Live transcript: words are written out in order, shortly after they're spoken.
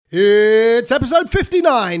It's episode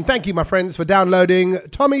 59. Thank you, my friends, for downloading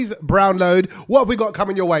Tommy's Brownload. What have we got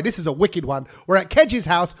coming your way? This is a wicked one. We're at Kej's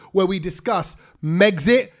house where we discuss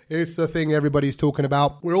Meghxit. It's the thing everybody's talking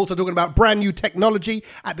about. We're also talking about brand new technology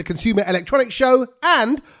at the Consumer Electronics Show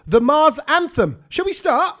and the Mars Anthem. Shall we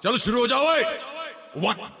start? 1,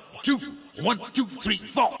 2, 1, 2, 3,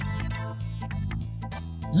 4.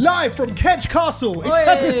 Live from Kej Castle. It's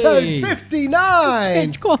episode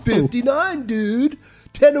 59. Kej Castle. 59, dude.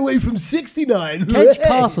 10 away from 69. Kej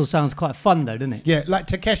Castle sounds quite fun though, doesn't it? Yeah, like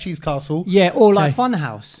Takeshi's Castle. Yeah, or like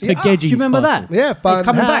Funhouse. Yeah. Do you remember that? Yeah, fun It's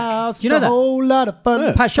coming back. house, Do you know that? A whole lot of fun.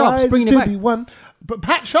 Yeah. Pat Sharp's bringing it to back. be won. But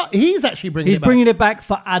Pat Sharp, he's actually bringing He's it back. bringing it back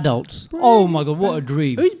for adults. Oh my God, what a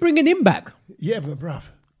dream. Who's bringing him back? Yeah, but bruv,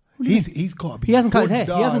 he's got to be. He hasn't cut his good hair.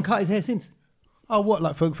 dog. He hasn't cut his hair since. Oh, what,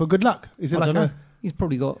 like for good luck? Is it I like don't know. He's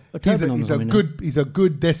probably got a turban on or something now. He's a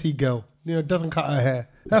good desi girl. You know, doesn't cut her hair.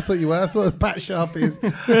 That's what you are. That's what Pat Sharp is.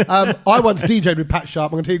 I once DJ'd with Pat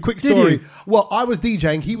Sharp. I'm going to tell you a quick story. Did you? Well, I was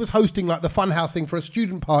DJing. He was hosting like the Funhouse thing for a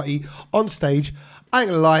student party on stage. I ain't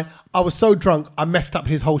going to lie. I was so drunk, I messed up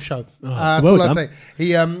his whole show. That's well all I done. say.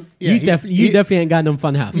 You definitely ain't got no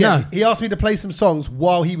fun house. Yeah, No. he asked me to play some songs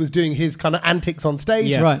while he was doing his kind of antics on stage.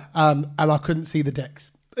 Yeah. Right. And I couldn't see the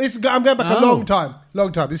decks. I'm going back a long time.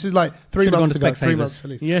 This is like 3 Should've months gone ago. to 3 Specsavers. months at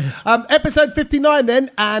least. Yeah. Episode 59 then,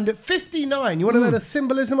 and 59. You want to know the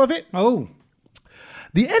symbolism of it? Oh.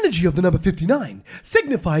 The energy of the number 59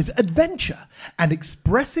 signifies adventure and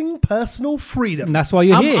expressing personal freedom. And that's why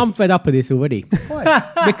you're here. I'm fed up of this already. Why?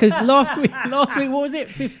 Because last week, what was it?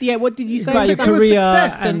 58. What did you say? About your It was career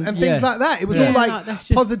success and and- things yeah. like that. It was Yeah. all No, like that's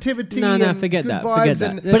just- positivity No, and forget good that, vibes. forget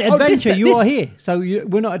and, that. But adventure, this- you are here. So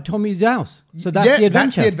we're not at Tommy's house. So that's the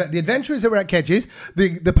adventure. The adventure is that we're at Kej's.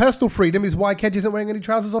 The personal freedom is why Kej isn't wearing any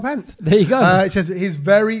trousers or pants. There you go. It's just he's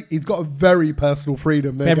got a very personal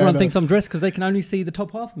freedom. There Everyone going thinks on. I'm dressed because they can only see the top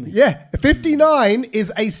half of me. Yeah, 59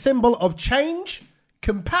 is a symbol of change,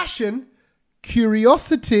 compassion,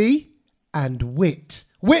 curiosity, and wit.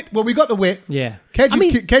 Wit. Well, we got the wit. Yeah.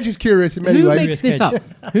 Kej is curious in many Who ways. makes this up?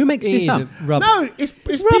 Who makes It this is up? a rubbish. No, it's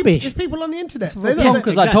rubbish. It's people on the internet. For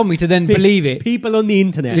punkers like Tommy to then believe it. People on the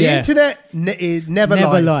internet. The Yeah. internet it never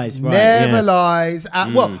Never lies. lies, right, Never yeah. lies.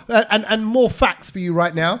 Well, and more facts for you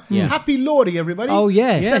right now. Yeah. Happy Lordy, everybody. Oh, yeah.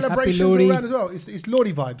 Yes, happy Celebrations Lordy. all around as well. It's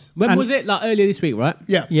Lordy vibes. When And- was it? Like earlier this week, right?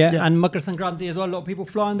 Yeah. Yeah, and Makar Sankranti as well. A lot of people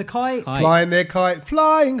flying the kite. Hi. Flying their kite,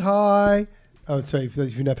 flying high. Oh, sorry, if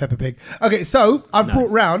you know Peppa Pig. Okay, so I've brought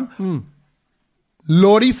round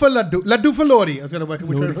Lordy for Laddu. Laddu for Lordy. I was going to work it.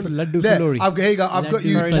 Laddu for There, Lordy. Here you go. I've got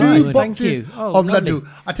you Very 2 nice. Thank boxes you. Oh, of lovely. Laddu.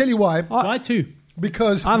 I tell you why. Why two?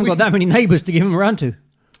 Because I haven't got that many neighbours to give them around to.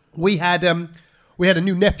 we had a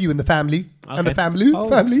new nephew in the family and the family. Oh,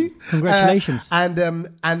 family. congratulations. And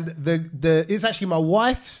the it's actually my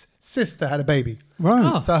wife's sister had a baby. Right.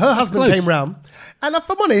 Oh. So her husband close. came round, and if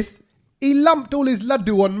I'm honest, he lumped all his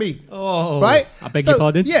laddu on me. Oh. Right? I beg your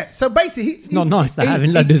pardon? Yeah, so basically... It's not nice to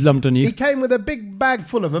having laddus lumped on you. He came with a big bag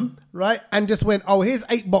full of them, right? And just went, oh, here's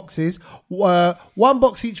 8 boxes. 1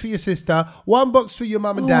 box each for your sister, 1 box for your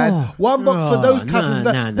mum and dad, 1 box for those cousins.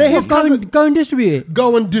 no. They're his cousins. Go and distribute it.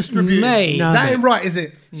 Go and distribute it. Mate. No, That mate. ain't right, is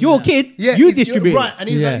it? It's your kid. Yeah, you you're distribute. right. And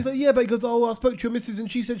he's Yeah. like, yeah, but he goes, oh, I spoke to your missus and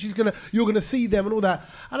she said you're gonna see them and all that.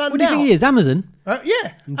 And What do you think he is? Amazon?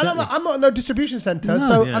 yeah, and I'm not in no distribution center.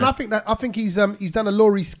 So, and I think he's done a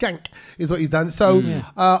Laurie skank is what he's done. So,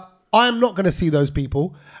 I'm not going to see those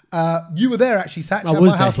people. You were there actually, Satch, at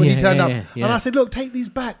was my house there. when he Yeah, turned yeah, up, yeah. and I said, look, take these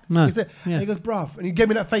back. No. He said, Yeah. and he goes, bruv, and he gave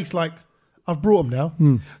me that face like, I've brought them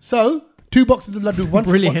now. So. 2 boxes of laddu,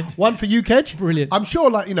 Brilliant. one for you, Kej. Brilliant. I'm sure,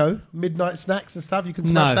 like, midnight snacks and stuff, you can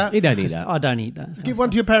smash that. You don't need that. I don't eat that. Give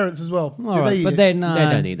one to your parents as well. All Do right, they eat but it? then They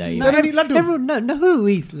don't eat that either. They don't eat laddu? Everyone, no, who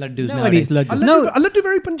eats laddus No one nowadays? eats laddu. A laddu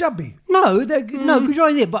very Punjabi. No, because I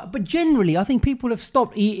eat it. But generally, I think people have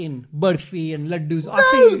stopped eating burfi and laddus.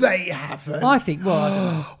 No, they haven't. I think.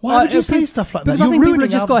 Well, Why would you say stuff like that? Because I You're think people ruining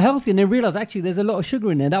have just our- got healthy and they realise actually there's a lot of sugar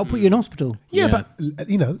in there that'll put you in hospital. Yeah, Yeah.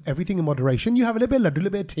 but everything in moderation. You have a little bit of laddu, a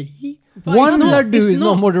little bit of tea. But One it's not- laddu it's is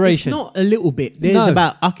not moderation. It's not a little bit. There's No.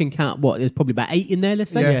 about, I can count, there's probably about 8 in there,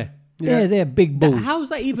 let's say. Yeah. Yeah, they're big balls. How's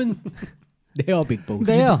that even? They are big balls.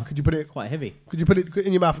 They are. Could you put it? Quite heavy. Could you put it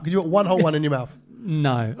in your mouth? Could you put one whole one in your mouth?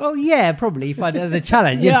 No. Oh yeah, probably. If I there's a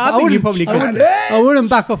challenge. Yeah, I think you wouldn't- probably I could. wouldn't, I wouldn't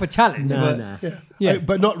back off a challenge. No, but- no. Yeah, Yeah.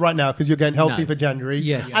 But not right now because you're getting healthy No. for January.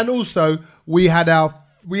 Yes. And also we had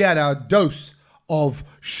our dose of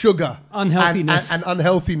sugar Unhealthiness. and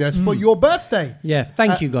unhealthiness for your birthday. Yeah,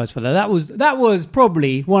 thank you guys for that. That was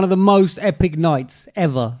probably one of the most epic nights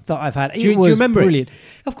ever that I've had. Do you was remember it? brilliant.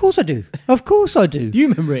 Of course I do. Of course I do. Do you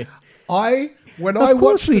remember it? When Of I course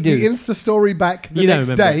watched we the do. Insta story back the You don't next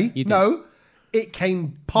remember day, it. You do. no, it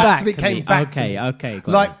came, parts of it came back to me. Okay. Got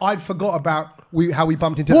Like, it. I'd forgot about how we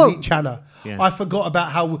bumped into Well- the meat channer. Yeah. I forgot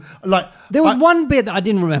about how, like... There was one bit that I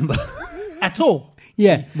didn't remember. At all.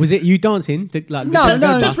 Yeah. Was it you dancing?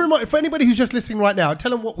 No. Just remind, for anybody who's just listening right now, tell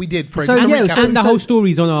them what we did. For So, example, yeah, And the whole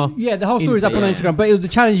story's on our... Yeah, the whole story's up on yeah. Instagram. But it was the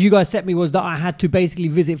challenge you guys set me was that I had to basically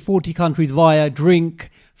visit 40 countries via drink,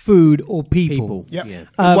 food, or people. Yep. Yeah.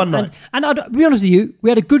 In one night. And I'll be honest with you, we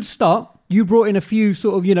had a good start. You brought in a few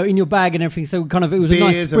sort of, in your bag and everything. So kind of, it was a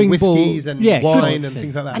nice Beers and springboard. whiskies and Yeah, wine good. and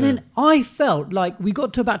things like that. And then I felt like we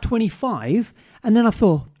got to about 25, and then I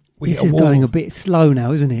thought, We this hit a is wall. going a bit slow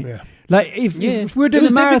now, isn't it? Yeah. Like, if we're It doing a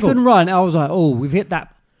was marathon difficult. run, I was like, oh, we've hit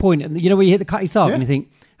that point. And where you hit the Cutty Sark Yeah. and you think,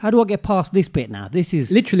 how do I get past this bit now? This is...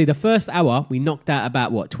 Literally, the first hour, we knocked out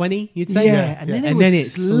about, 20, you'd say? Yeah, and then And it was then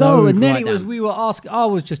it slow, slowed and then right it was. down. We were asking. I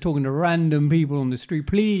was just talking to random people on the street.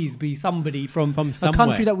 Please be somebody from a somewhere.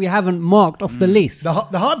 country that we haven't marked off the list. The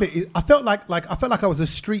hard bit is, I felt like I was a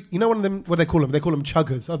street. You know, one of them. What do they call them? They call them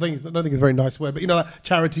chuggers. I don't think it's a very nice word, but like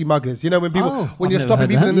charity muggers. You know, when people when I've you're never stopping heard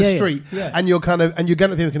people that. in the Yeah, street yeah. and you're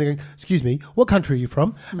getting people going, excuse me, what country are you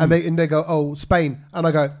from? And they go, oh, Spain, and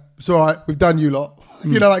I go, it's all right, we've done you lot.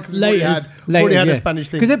 You know, like 'cause we already had a Spanish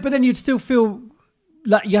thing. But then you'd still feel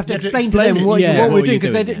like you have to You have to explain to explain them it. what Yeah, we're what doing you're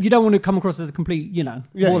because doing, yeah. you don't want to come across as a complete,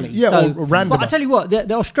 wally. or random. But I tell you what,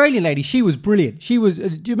 the Australian lady, she was brilliant. She was. Do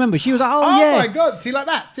you remember? She was like, oh yeah. my god, see like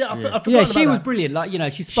that. See, I forgot Yeah, about she was that. brilliant.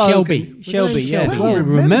 Like, she spoke. Shelby. Shelby, yeah. Well Well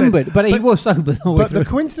remembered. remembered. But he But- was sober. But the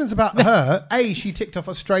coincidence about her, A, she ticked off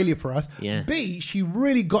Australia for us. Yeah. B, she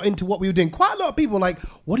really got into what we were doing. Quite a lot of people were like,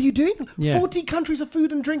 what are you doing? Yeah. 40 countries of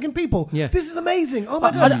food and drink and people. Yeah. This is amazing. Oh my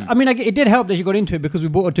God. I mean, it did help that she got into it because we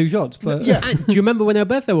bought her 2 shots. But Yeah. And do you remember when her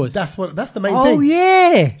birthday was? That's the main Oh thing.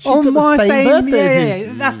 yeah, She's got the my same birthday as yeah, you.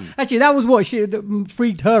 yeah. That's actually that was what that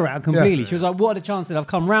freaked her out completely. Yeah. She was like, "What are the chances that I've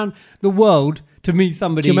come round the world to meet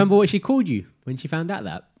somebody?" Do you remember what she called you when she found out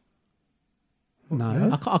that?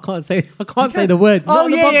 No. I can't say the word. Oh Not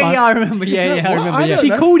on the yeah, podcast. I remember. Yeah, No, I what? remember. I Yeah. don't She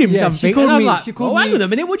know. called him Yeah, something. she called and I'm me. like, She called oh, me. hang on a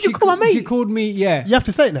minute. What'd you she call my mate? She called me. Yeah. You have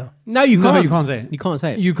to say it now. No, you No, can't. you can't say it. You can't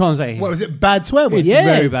say it. You can't say it. What was it? Bad swear words? It's yeah,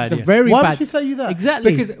 very bad, It's yeah. a very Why bad. would she say you that?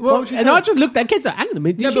 Exactly. Because well, would she and say I that? just looked at kids like, hang on a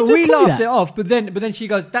minute. Did no, she but just we call you laughed that? it off. But then she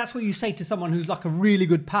goes, "That's what you say to someone who's like a really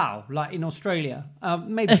good pal, like in Australia."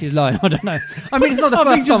 Maybe she's lying. I don't know. I mean, it's not the I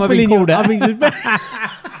think first time I've been pulling called your- out. I think just-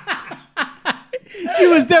 She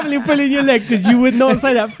was definitely pulling your leg because you would not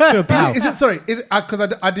say that to a pal. Is it sorry? Is it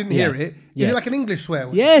because I didn't hear Yeah. it? Is Yeah. it like an English swear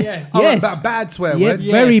word? Yes, Yes. Oh, yes. about a bad swear Yeah, word.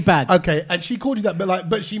 very Yes. bad. Okay, and she called you that,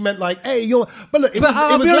 but she meant like, hey, you're. But look, it was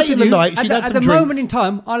I'll be late honest in with the you, night. She'd had At some the drinks. moment in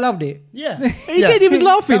time, I loved it. Yeah, He did. He was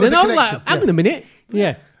laughing, That was and a I was like, connection, hang yeah. on a minute.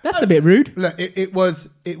 Yeah. That's a bit rude. Look, it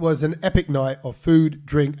was an epic night of food,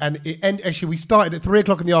 drink, and actually we started at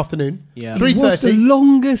 3:00 in the afternoon. Yeah. It was the 3:30.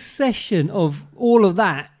 longest session of all of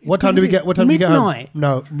that. What time do we get? What time do we get home? Midnight.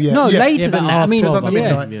 No, yeah, No, yeah. later Yeah, than but that. I mean, It was like yeah.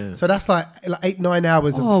 midnight. Yeah. So that's like 8-9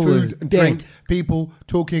 hours of Oh, it was food and drink, dead. people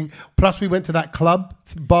talking. Plus, we went to that club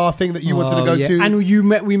bar thing that you wanted to go yeah. to. And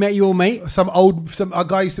we met your mate. Some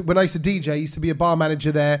guy when I used to DJ, used to be a bar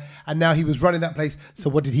manager there, and now he was running that place. So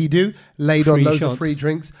what did he do? Laid on Free loads shots. of free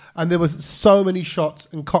drinks, and there was so many shots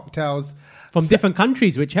and cocktails From different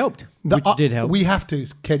countries, which helped. Which did help. We have to,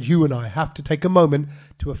 Kej, you and I have to take a moment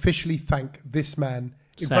to officially thank this man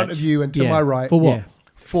in Saj. front of you and to Yeah. my right. For what? Yeah.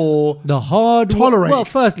 For The hard Tolerate. Well,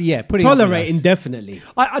 firstly, yeah, putting up with Tolerate us. indefinitely.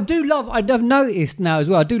 I do love. I've noticed now as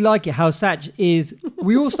well. I do like it how Satch is.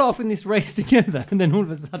 We all start off in this race together, and then all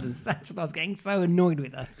of a sudden, Satch starts getting so annoyed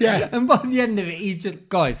with us. Yeah. And by the end of it, he's just,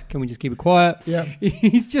 guys, can we just keep it quiet? Yeah.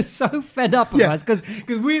 He's just so fed up with Yeah. us because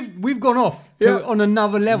we've gone off Yeah. on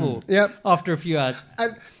another level. Yep. After a few hours,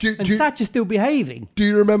 and and Satch is still behaving. do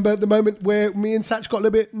you remember the moment where me and Satch got a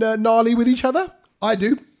little bit gnarly with each other? I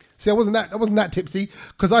do. See, I wasn't that tipsy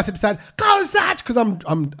because I said to Satch, "Come on, Satch," because I'm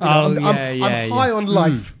high on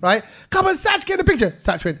life, right? Come on, Satch, get in the picture.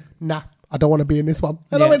 Satch went, "Nah, I don't want to be in this one."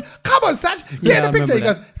 And I Yeah. went, "Come on, Satch, get Yeah, in I the picture."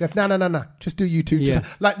 remember He goes, "No, just do you two." Yeah.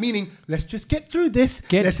 Like meaning, let's just get through this.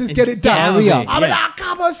 Get- let's just get it get done. out of it, I mean, yeah.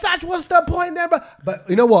 come on, Satch, what's the point there, bro? But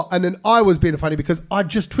you know what? And then I was being funny because I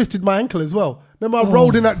just twisted my ankle as well. Remember, I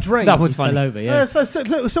rolled in that drain. That was He funny. fell over, yeah. So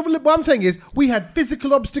what I'm saying is we had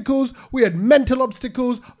physical obstacles, we had mental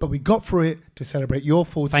obstacles, but we got through it to celebrate your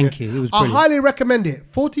 40th. Thank you. It was I brilliant. highly recommend it.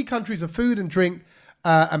 40 countries of food and drink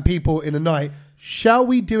and people in a night. Shall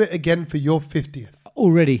we do it again for your 50th?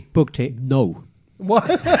 Already booked it. No. What?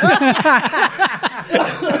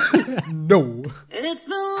 No. It's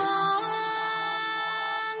been long,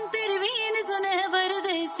 तेरी बीन सुने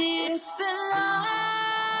परदेसी. It's been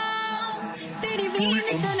long, तेरी बीन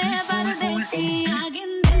सुने परदेसी.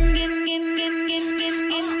 Agin gin gin gin gin gin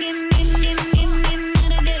gin gin gin gin gin gin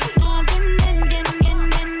mara de. Agin gin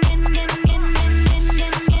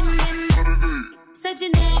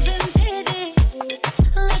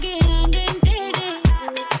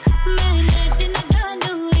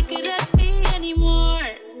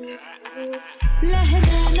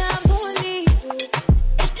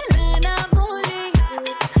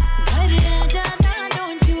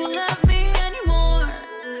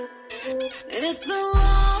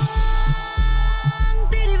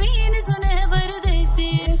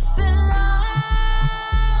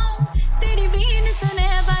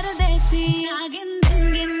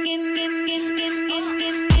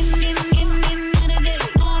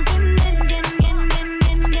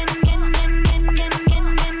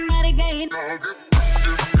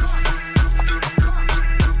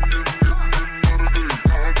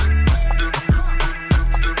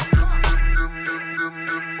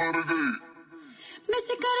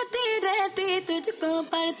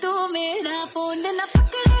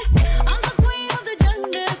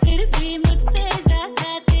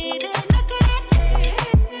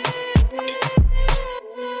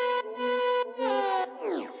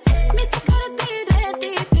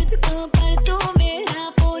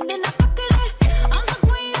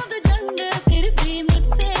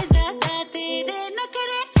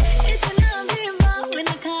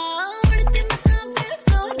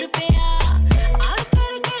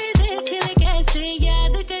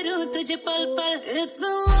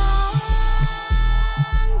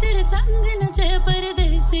संग नचे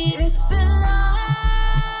परदेसी It's been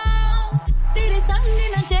long तेरे संग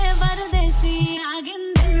नचे परदेसी आगिन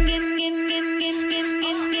गिन गिन गिन गिन गिन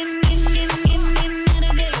गिन गिन गिन गिन गिन गिन गिन मर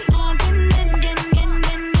गई आगिन गिन गिन गिन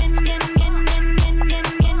गिन गिन गिन गिन गिन गिन गिन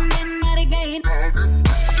गिन गिन मर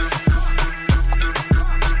गई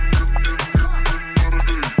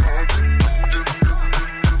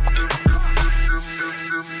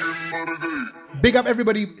Big up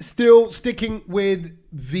everybody still sticking with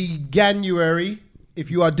Veganuary. If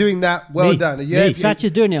you are doing that, well done. Yeah, Satch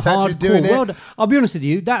is doing it Satch is hardcore. doing it. Well done. I'll be honest with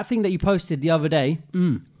you. That thing that you posted the other day,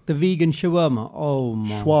 the vegan shawarma. Oh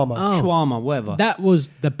my. Shawarma. Shawarma, whatever. That was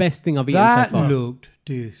the best thing I've eaten That so far. looked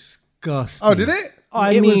disgusting. Oh, did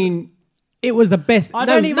it? It was the best. I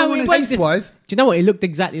don't even want to Taste wise. Do you know what? It looked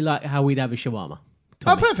exactly like how we'd have a shawarma.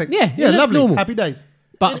 Oh, perfect. Yeah, yeah, it looked lovely. normal. Happy days.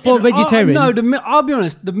 But for a vegetarian, I'll be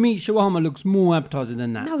honest. The meat shawarma looks more appetizing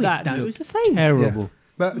than that. No, it that don't. It looked was the same. Terrible. Yeah.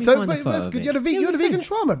 But me so find a but photo that's of good. it. You're a Yeah, it was vegan the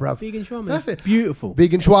shawarma, bruv. vegan shawarma. That's It's it. beautiful.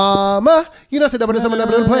 Vegan shawarma. You know, say double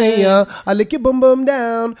play. I lick your bum bum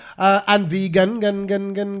down. And vegan gun.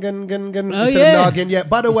 Oh, instead yeah. of noggin. Yeah.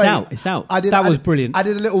 By the It's way, out, it's out. That was brilliant. I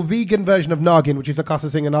did a little vegan version of noggin, which is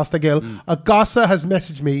Akasa Singh and Asta Gill. Akasa has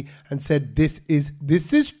messaged me and said, "This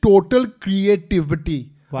is total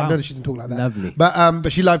creativity." Wow. I know that she doesn't talk like that. Lovely. But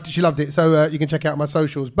she loved it. So you can check out my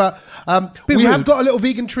socials. But we rude. have got a little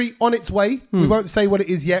vegan treat on its way. We won't say what it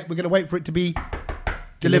is yet. We're going to wait for it to be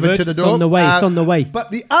delivered to the door. It's on the way. It's on the way.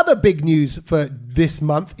 But the other big news for this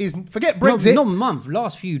month is forget No, Brexit. not month.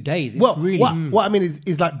 Last few days. It's Well, really. what I mean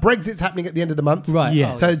is like Brexit's happening at the end of the month. Right.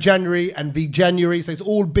 Yeah. So January and January. So it's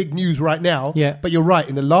all big news right now. Yeah. But you're right.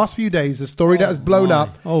 In the last few days, the story that has blown my.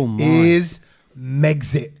 up Oh, my. is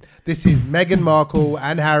Meghxit. This is Meghan Markle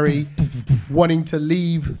and Harry wanting to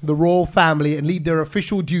leave the royal family and leave their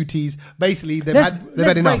official duties. Basically, they've Let's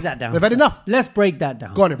had enough. break that down. They've had enough. Let's break that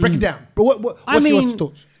down. Go on, break it down. But what's your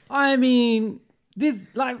thoughts? I mean, this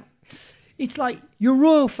it's like your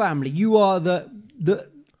royal family. You are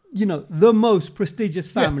the most prestigious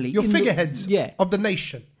family. You're in the- figureheads of the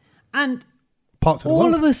nation. And Parts of the all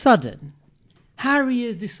world. of a sudden, Harry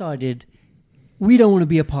has decided we don't want to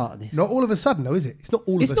be a part of this. Not all of a sudden, though, is it? It's not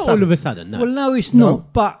all It's of a not sudden. all of a sudden. No. Well, no, it's No.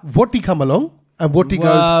 not. But Voti come along and Voti goes.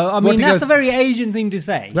 I mean, Voti that's goes, a very Asian thing to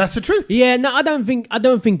say. That's the truth. Yeah, no, I don't think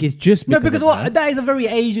it's just No, because because of her. that is a very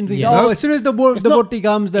Asian thing. Yeah. Oh, No. as soon as the It's not- voti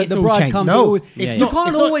comes, the it's all bride changed. comes. No, always, it's you not- can't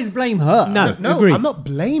it's not- always blame her. No. No, Agreed. I'm not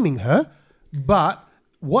blaming her, but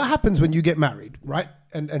what happens when you get married, right?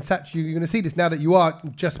 And Satch, you're going to see this now that you are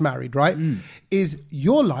just married, right? Is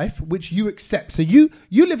your life, which you accept. So you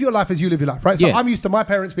live your life as you live your life, right? So Yeah. I'm used to my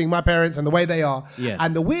parents being my parents and the way they are. Yeah.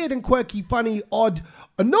 And the weird and quirky, funny, odd,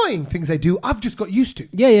 annoying things they do, I've just got used to.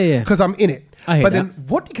 Yeah. Because I'm in it. I hear But that. then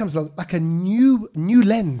Voti comes along like a new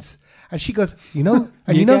lens. And she goes, and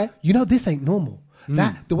Okay. this ain't normal.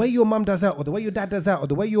 That the way your mum does that, or the way your dad does that, or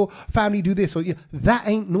the way your family do this, or that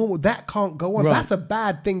ain't normal. That can't go on. Right. That's a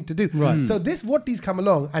bad thing to do. Right. So this Voti's come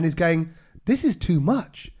along and is going, this is too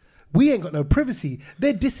much. We ain't got no privacy.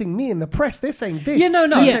 They're dissing me in the press. They're saying this. Yeah, no.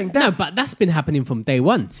 They're Yeah, saying no, that. but that's been happening from day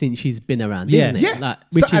one since she's been around, Yeah. isn't it? Yeah. Like,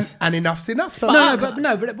 So- which is and enough's enough. So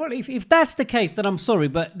But if that's the case, then I'm sorry,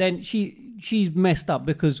 but then she's messed up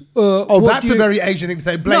because. that's a very Asian thing to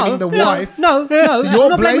say, blaming the wife. No, So you're I'm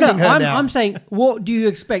not blaming her now. I'm saying, what do you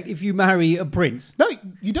expect if you marry a prince? No,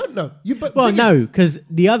 you don't know. well, no, because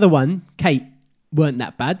the other one, Kate, weren't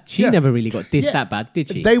that bad. She Yeah. never really got dissed Yeah. that bad, did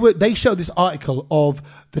she? They showed this article of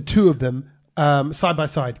the two of them side by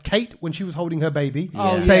side. Kate, when she was holding her baby,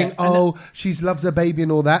 Oh, saying, yeah. she loves her baby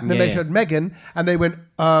and all that. And then they Yeah. showed Meghan and they went,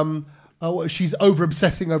 she's over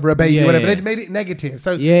obsessing over a baby, Yeah, whatever. yeah. They made it negative.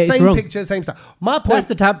 So Yeah, it's same wrong. picture, same stuff. My point.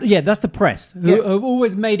 That's that's the press who Yeah. have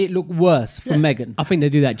always made it look worse for Meghan. I think they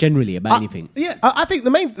do that generally about anything. I think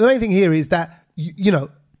the main thing here is that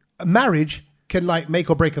a marriage can like make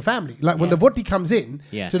or break a family. Like when the Voti comes in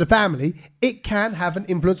Yeah. to the family, it can have an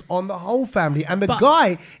influence on the whole family. And the But-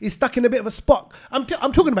 guy is stuck in a bit of a spot. I'm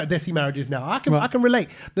talking about desi marriages now. I can relate.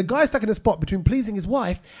 The guy's stuck in a spot between pleasing his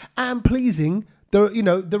wife and pleasing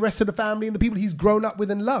the rest of the family and the people he's grown up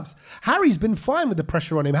with and loves. Harry's been fine with the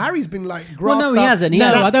pressure on him. Harry's been like grassed no, he up, hasn't. He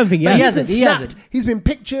snapped. hasn't. I don't think he But has. he's been He hasn't. snapped. He's been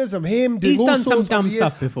pictures of him doing He's all done some sorts of dumb years.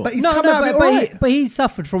 stuff before. But he's come out of it all right. But he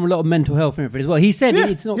suffered from a lot of mental health and everything as well. He said Yeah,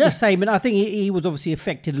 it's not yeah. the same, and I think he was obviously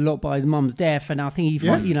affected a lot by his mum's death, and I think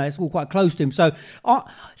Yeah. it's all quite close to him. So,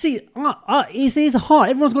 it's hard.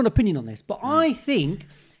 Everyone's got an opinion on this, but I think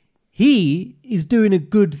he is doing a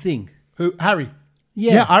good thing. Who? Harry.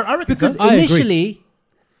 Yeah, I reckon because so. I agree. initially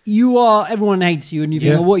everyone hates you and you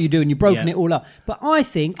think, oh, what are you doing? You've broken it all up. But I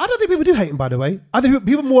think... I don't think people do hate him, by the way. I think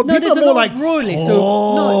people more there's a lot like, of royalists.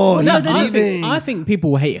 I think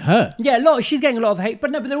people hate her. Yeah, she's getting a lot of hate.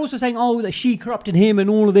 But they're also saying, that she corrupted him and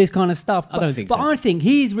all of this kind of stuff. I don't think so. so. But I think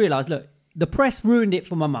he's realised, look, the press ruined it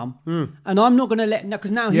for my mum, and I'm not going to let...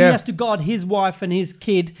 Because now he has to guard his wife and his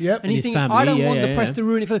kid. Yep. And he's his thinking, family. I don't want the press to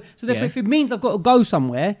ruin it for... So therefore, if it means I've got to go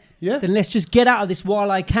somewhere, then let's just get out of this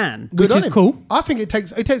while I can. Good which is cool. I think it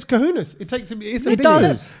takes kahunas. It's a big It step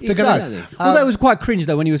does. to go nice. Although it was quite cringe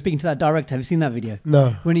though when he was speaking to that director. Have you seen that video?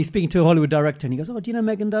 No. When he's speaking to a Hollywood director and he goes, "Oh, do you know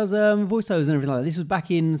Megan does voiceovers and everything like that?" This was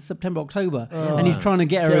back in September, October, and he's trying to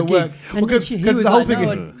get her a gig. And because the whole thing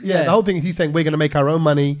is, the whole thing is he's saying we're going to make our own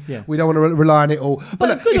money. Yeah. We don't want to rely on it all. But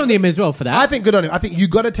look, good on him as well for that. I think good on him. I think you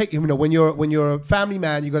got to take when you're a family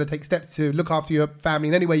man, you got to take steps to look after your family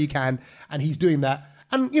in any way you can, and he's doing that.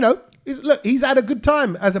 And he's had a good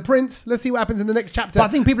time as a prince. Let's see what happens in the next chapter. But I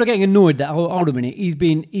think people are getting annoyed that hold a minute, he's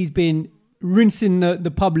been rinsing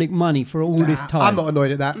the public money for all this time. I'm not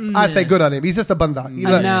annoyed at that. I'd say good on him. He's just a bunda. He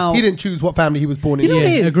didn't choose what family he was born in. You know what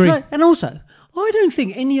it is? Agree. And also, I don't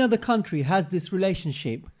think any other country has this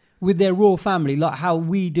relationship with their royal family like how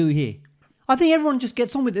we do here. I think everyone just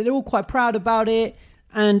gets on with it. They're all quite proud about it.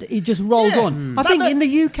 And it just rolls on. I think in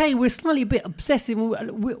the UK, we're slightly a bit obsessive.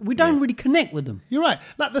 We don't really connect with them. You're right.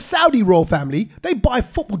 Like the Saudi royal family, they buy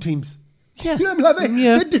football teams. Yeah. You know what I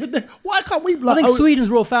mean? Why can't we? I think Sweden's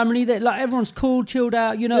royal family, everyone's cool, chilled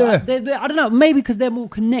out. I don't know. Maybe because they're more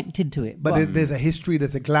connected to it. But there's a history,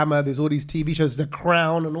 there's a glamour, there's all these TV shows, The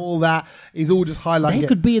Crown and all that is all just highlighting they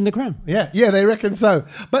could be in The Crown. Yeah, they reckon so.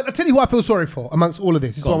 But I tell you what I feel sorry for amongst all of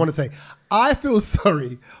this. This is what I want to say. I feel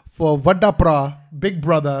sorry for Vadapra, Big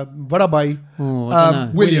Brother, Vadabai,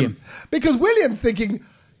 William. Because William's thinking,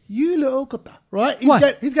 you little kutta, right?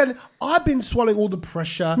 He's going, I've been swallowing all the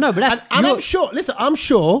pressure. No, but that's... And I'm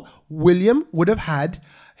sure William would have had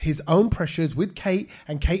his own pressures with Kate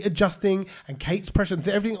and Kate adjusting and Kate's pressure and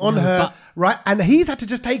everything on her, right? And he's had to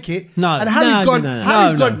just take it. No. And Harry's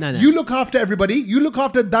gone, No. you look after everybody. You look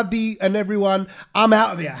after Daddy and everyone. I'm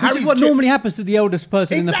out of here. Which is what normally happens to the eldest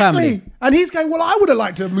person in the family. And he's going, well, I would have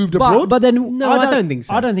liked to have moved abroad. But then... No, I don't think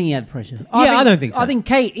so. I don't think he had pressure. I don't think so. I think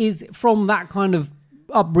Kate is from that kind of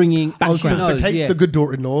upbringing. So Kate's the good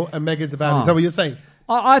daughter-in-law and Megan's the bad. Is that what you're saying?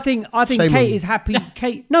 I think Kate is happy.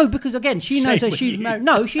 Kate, no, because again, she knows that she's married.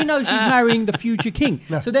 No, she knows she's marrying the future king.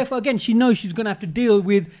 No. So therefore, again, she knows she's going to have to deal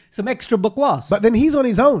with some extra bakwas. But then he's on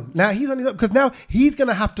his own. Now he's on his own because now he's going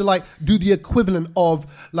to have to do the equivalent of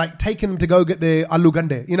taking them to go get the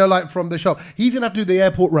alugande, from the shop. He's going to have to do the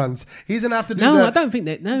airport runs. He's going to have to do I don't think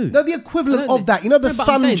that. No, the equivalent of that. The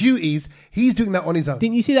son duties. He's doing that on his own.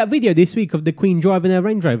 Didn't you see that video this week of the Queen driving her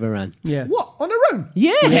Range Rover around? Yeah. What, on her own?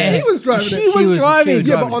 Yeah. He was driving. She was driving.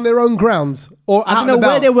 Yeah, but on their own grounds. Or I don't know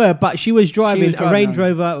where they were, but she was driving a Range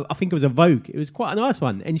around. Rover. I think it was a Vogue. It was quite a nice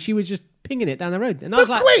one, and she was just pinging it down the road. And I was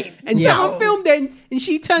like, Queen! And someone filmed it, and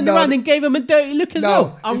she turned around and gave him a dirty look as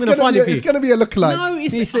well. I'm going to find it for you. It's going to be a lookalike. No,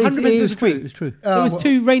 it's 100% true. It's true. There was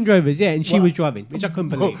 2 Range Rovers, and she was driving, which I couldn't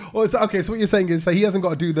believe. So what you're saying is, he hasn't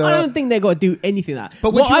got to do the... I don't think they've got to do anything like that.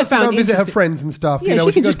 But when she wants to go visit her friends and stuff, she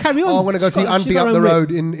can just carry on. Oh, I want to go see Auntie up the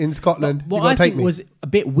road in Scotland. What I think was a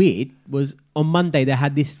bit weird was on Monday they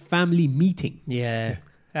had this family meeting. Yeah.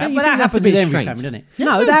 Don't you But think that that's happens a bit in every strange? family, doesn't it? Yeah,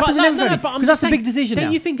 No, that happens in every family. But Because that's a big decision now.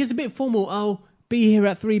 Don't you think it's a bit formal? Be here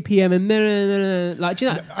at 3 p.m. and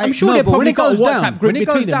I'm sure No, they're but when probably it got a goes WhatsApp down, group when it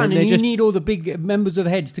between goes them, down, and and you just need all the big members of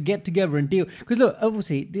heads to get together and deal. Because look,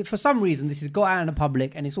 obviously, for some reason, this has got out in the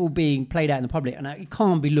public, and it's all being played out in the public, and it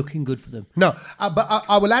can't be looking good for them. No, but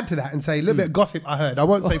I will add to that and say a little bit of gossip I heard. I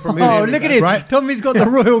won't say from who. Oh, look at it! Right? Tommy's got the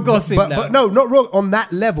royal gossip now. But no, not royal. On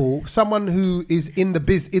that level, someone who is in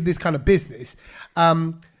this kind of business.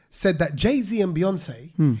 Said that Jay-Z and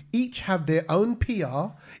Beyonce each have their own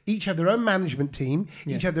PR, each have their own management team,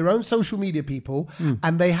 each have their own social media people,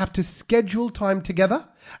 and they have to schedule time together,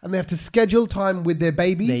 and they have to schedule time with their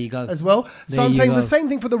babies There you go. as well. So I'm saying the same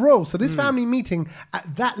thing for the royals. So this family meeting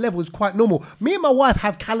at that level is quite normal. Me and my wife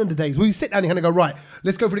have calendar days. We sit down here and go, right,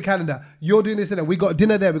 let's go for the calendar. You're doing this and that. We got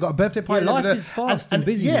dinner there. We got a birthday party. Life is fast and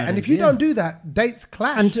busy. Yeah, and if you don't do that, dates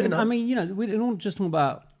clash. And I mean, we're not just talking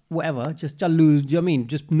about whatever, just jalous,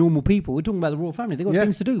 just normal people. We're talking about the royal family. They've got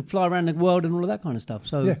things to do, fly around the world and all of that kind of stuff.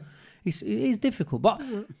 So it is difficult. But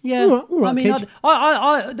yeah, all right, I mean,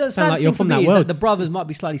 the sad like you're thing for from me that is world. that the brothers might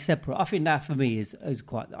be slightly separate. I think that for me is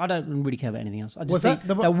quite, I don't really care about anything else. I just What's think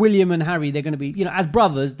that? that William and Harry, they're going to be, as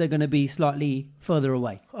brothers, they're going to be slightly further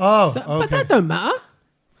away. Oh, But okay. that don't matter.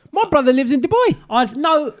 My brother lives in Dubai.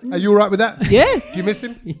 No. Are you all right with that? Yeah. Do you miss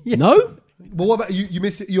him? No. But what about you? You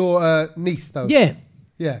miss your niece though? Yeah.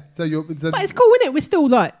 Yeah. So But it's cool, isn't it? We're still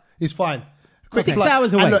like it's fine. 6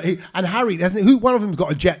 hours away. And, look, and Harry, hasn't he? One of them's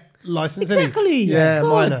got a jet license, hasn't he? Exactly. Yeah,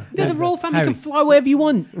 God, minor. They're Yeah. the royal family. Harry. Can fly wherever you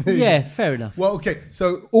want. Yeah, fair enough. Well, okay. So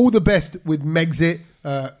all the best with Meghxit.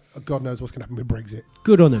 God knows what's going to happen with Brexit.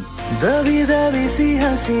 Good on them. दबी दबी सी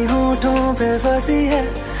हंसी होठों पे फंसी है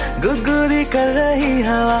गुदगुदी कर रही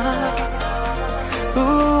हवा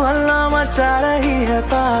अल्लाह मचा रही है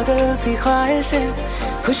पागल सी ख्वाहिशें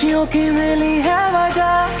खुशियों की मिली है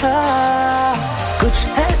वजह कुछ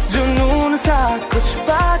है जुनून सा कुछ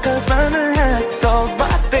पागलपन है सौ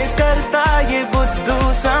बातें करता ये बुद्धू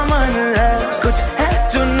सा मन है कुछ है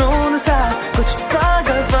जुनून सा कुछ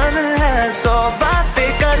पागलपन है सौ बातें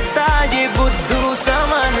करता ये बुद्धू सा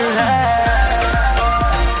मन है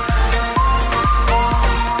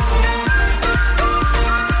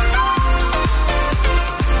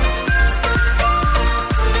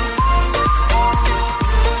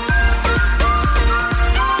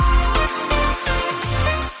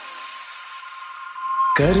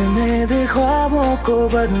करने दे ख्वाबों को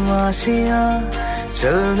बदमाशियां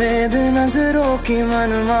चलने दे नजरों की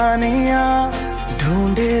मनमानियां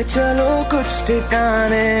ढूंढे चलो कुछ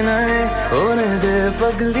ठिकाने नए होने दे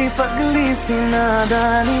पगली पगली सी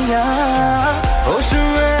नादानियां होश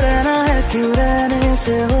में रहना है क्यों रहने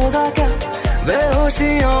से होगा क्या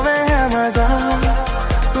बेहोशियों में है मजा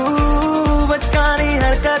बचकानी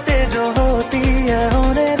हरकतें जो होती है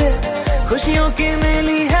होने दे खुशियों की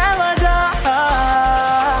मिली है वजह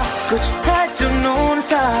कुछ है जुनून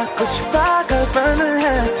सा कुछ पागलपन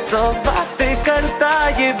है सौ बातें करता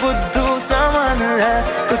ये बुद्धू सा मन है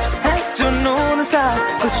कुछ है जुनून सा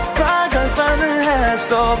कुछ पागलपन है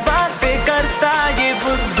सौ बातें करता ये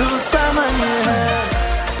बुद्धू सा मन है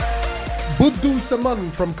Buddu Saman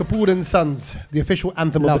from Kapoor and Sons, the official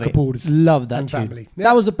anthem Love of the it. Kapoors. Love that and tune. family. Yeah.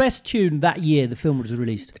 That was the best tune that year the film was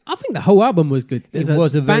released. I think the whole album was good. There's It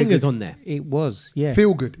was a very bangers good- on there. It was, yeah.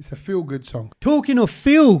 Feel good. It's a feel good song. Talking of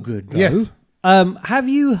feel good, though, Yes. have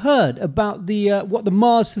you heard about the what the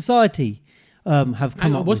Mars Society have come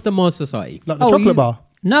Hang up on, what's with? the Mars Society? Like the chocolate bar.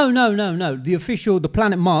 No. The official, the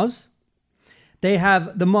planet Mars. They have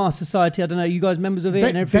the Mars Society. I don't know. You guys members of it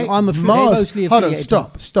and everything. I'm mostly Hold on,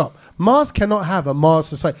 affiliated. stop. Mars cannot have a Mars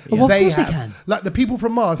society. Well, of they course they have, can. Like the people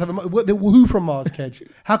from Mars have a. Who from Mars, Kej?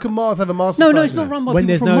 How can Mars have a Mars No, society? it's not run by When people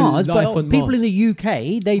there's from no Mars, life but on people Mars. in the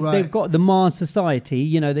UK, they've Right. got the Mars Society.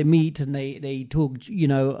 You know, they meet and they talk,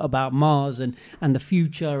 about Mars and the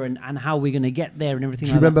future and how we're going to get there and everything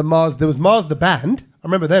Do you like remember Mars? There was Mars the band. I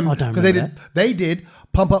remember them I don't they remember did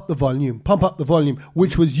Pump Up the Volume,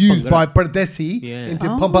 which was used by Desi Yeah. into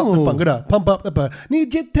Pump Up the Oh. Bangada, Pump Up the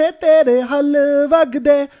Need you tere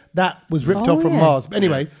halavagde. That was ripped Oh, off from yeah. Mars. But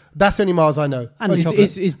anyway, that's the only Mars I know. And Oh, is-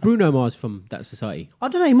 chocolate. Is Bruno Mars from that society? that. I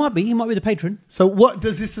don't know. He might be the patron. So what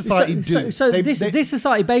does this society do? So They- this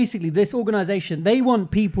society, basically, this organisation, they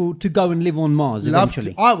want people to go and live on Mars love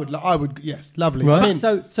eventually. to, I would, yes, lovely. Right. I mean,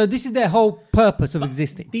 So this is their whole purpose of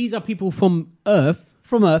existing. These are people from Earth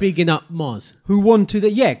From Earth, bigging up Mars. who want to,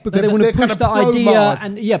 because They're- they want to they're push kind the of pro-Mars.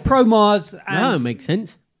 idea and pro Mars. No, makes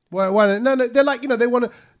sense. why no, they're like, they want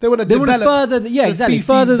to They want to develop further, species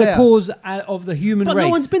further the there. cause of the human But race. no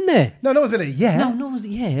one's been there. No one's been there yet. No one's.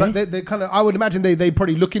 Yeah, But they kind of, I would imagine they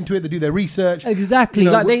probably look into it, they do their research. exactly. You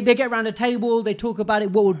know, Like they get around a table, they talk about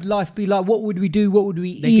it. What would life be like? What would we do? What would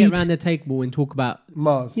we They eat? get around the table and talk about.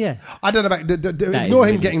 Mars. Yeah. I don't know about, That ignore is him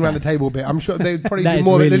really getting around sad. the table a bit. I'm sure they probably That do is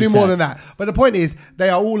more, they really do more sad. than that. But the point is, they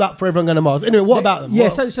are all up for everyone going to Mars. Anyway, what about them? Yeah,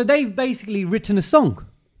 What- so they've basically written a song.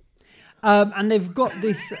 And they've got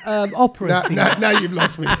this opera singer. now you've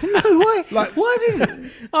lost me. No, why? Like- why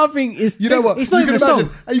didn't? I think it's. You know what? It's not you can even a imagine.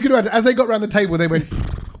 You can imagine as they got around the table, they went,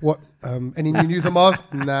 "What? Any new news on Mars?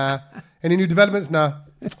 Nah. Any new developments? Nah.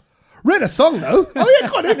 Written a song though. Oh yeah,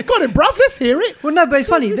 got it, bruv. Let's hear it. Well, no, but it's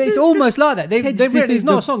funny. It's almost like that. They've This written. is It's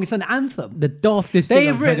not the- a song. It's an anthem. the daftest thing They've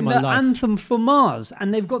I've heard in written my the life. anthem for Mars,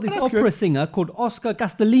 and they've got this That's opera good. singer called Oscar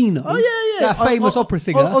Castellino. Oh yeah. that famous opera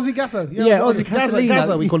singer. Ozzy Gasso. Yeah, Ozzy Castellino.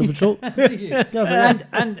 Gasso, we call him for short. Gasso, yeah.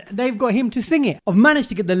 and they've got him to sing it. I've managed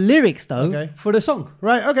to get the lyrics though Okay. for the song.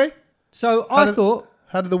 Right. Okay. So How I did- thought.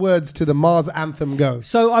 How do the words to the Mars anthem go?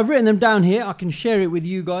 So I've written them down here. I can share it with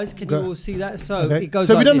you guys. Can Go. you all see that? So Okay. it goes.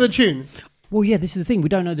 So like we don't know this. the tune. Well, yeah, this is the thing. We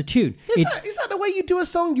don't know the tune. Is that the way you do a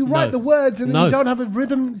song? You write the words and then No. you don't have a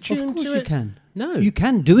rhythm Of tune course to you it. can. No. You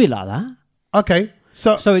can do it like that. Okay.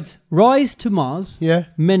 So So it's rise to Mars, yeah,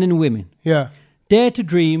 men and women. yeah, Dare to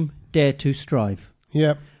dream, dare to strive.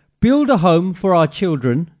 yeah. Build a home for our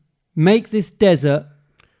children. Make this desert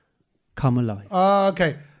come alive.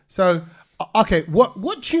 Okay. So Okay,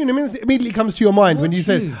 what tune immediately comes to your mind when you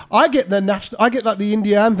say? I get like the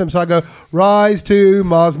India anthem, so I go, "Rise to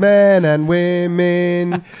Mars, men and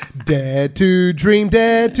women, dare to dream,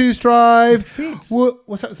 dare to strive."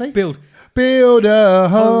 What's that say? Build a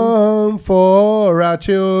home for our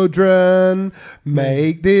children.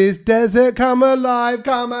 Make this desert come alive,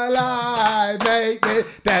 come alive. Make this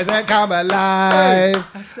desert come alive.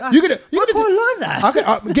 You quite like that.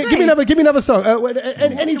 Okay, give me another song.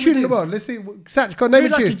 Any tune in the world. Let's see. Satch, go name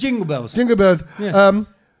a tune. Jingle Bells. Jingle Bells. Yeah.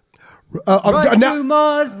 Rise to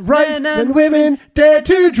Mars, rise men and women, dare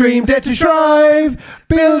to dream, dare to strive.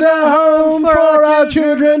 Build a home for our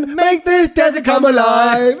children. Make this desert come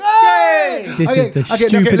alive. Hey! Okay,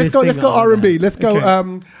 let's go R&B. Let's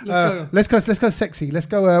go. Let's go sexy. Let's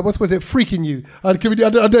go. What was it? Freaking You. Can we do?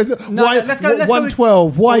 Let's go.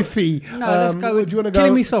 112. Wifey. No, let's go. Do you want to go?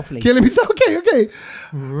 Killing Me Softly. Killing Me Softly. Okay.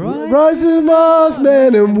 Rise to Mars,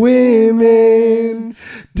 men and women,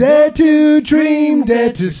 dare to dream,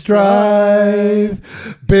 dare to strive.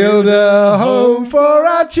 Build a home for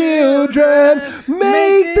our children.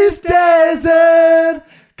 Make this desert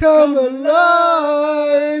come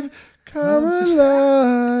alive. Come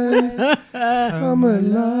alive. Come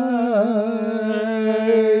alive.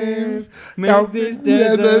 Make this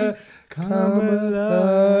desert come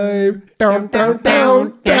alive. Down, down,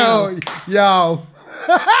 down, down. Yo.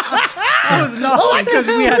 I was laughing because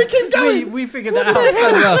we figured that out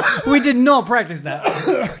so well. We did not practice that.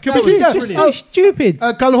 It's so stupid.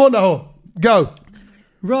 Kalhonaho, go.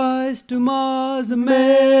 Rise to Mars,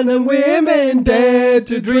 men and women, dare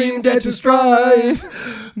to dream, dare to strive.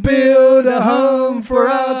 Build a home for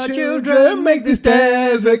our children. Make this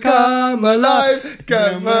desert come alive.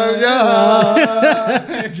 Come alive.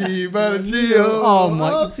 Oh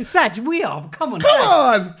my! Satch, we are. Come on.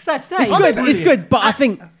 Satch, that it's good. It's good, but I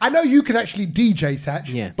think I know you can actually DJ,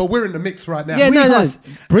 Satch. Yeah. But we're in the mix right now. Yeah, no,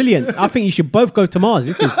 brilliant. I think you should both go to Mars.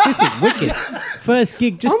 This is wicked. First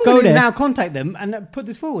gig, just go there. Now contact them and put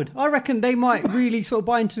this forward. I reckon they might really sort of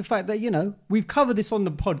buy into the fact that we've covered this on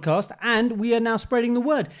the podcast and we are now spreading the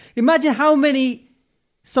word. Imagine how many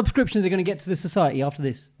subscriptions they're going to get to the society after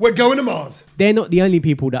this. We're going to Mars. They're not the only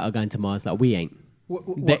people that are going to Mars. Like we ain't.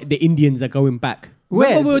 The Indians are going back. Where?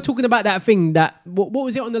 Remember we were talking about that thing that what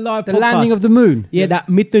was it on the live podcast? The landing of the moon. Yeah, that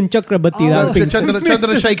Mithun Chakrabarti.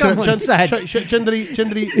 Chandrasekhar. Chickeny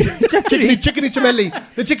Chamelli.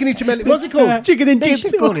 The Chickeny Chamelli. What's it called? Chicken and chips.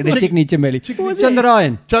 The Chickeny Chamelli.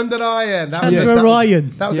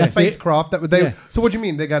 Chandrayaan. That was a spacecraft. So what do you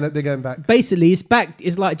mean they're going back? Basically, it's back.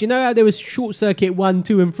 It's like, do you know how there was Short Circuit 1,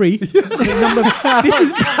 2, and 3? This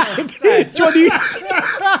is back.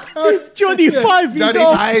 Johnny 5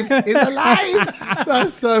 is alive.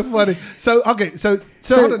 That's so funny. So okay, so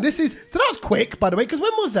hold on. That was quick, by the way. Because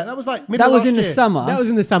when was that? That was like that was in the summer. That was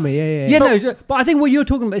in the summer. Yeah. Yeah, but I think what you're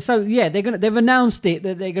talking about. So yeah, they've announced it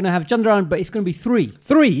that they're gonna have Chandrayaan, but it's gonna be 3.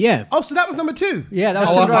 3, yeah. Oh, so that was number 2. Yeah, that was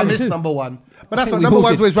Chandrayaan. I Chandrayaan missed 2. number 1. But that's what number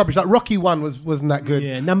 1's always rubbish. Like Rocky 1 wasn't that good.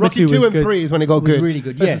 Yeah, number Rocky 2 was and good. 3 is when it got good. Really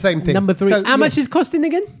good. So it's the same thing. Number 3. So, how much is costing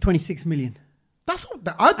again? 26 million. I'd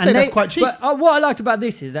say that's quite cheap. But what I liked about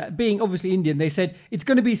this is that being obviously Indian, they said it's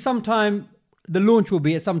going to be sometime. The launch will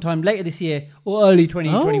be at sometime later this year or early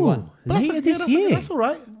 2021. Later this year. That's all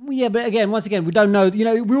right. Yeah, but once again, we don't know.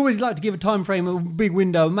 We always like to give a time frame, a big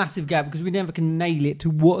window, a massive gap, because we never can nail it to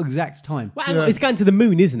what exact time. Well, it's going to the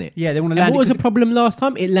moon, isn't it? Yeah, they want to land. What was the problem last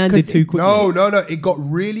time? It landed too quickly. No. It got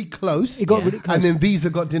really close. And then visa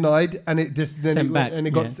got denied, and it just sent back. And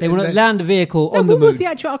it got. They want to land a vehicle on the moon. What was the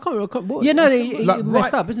actual? I can't remember. It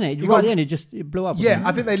messed up, isn't it? Right at the end, it blew up. Yeah,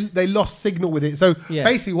 I think they lost signal with it. So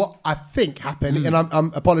basically, what I think happened, and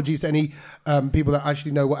I'm apologies to any people that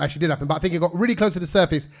actually know what actually did happen, but I think it got really close to the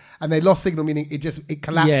surface, and they lost signal, meaning it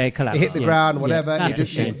collapsed. Yeah, it collapsed. It hit the ground, whatever. That's a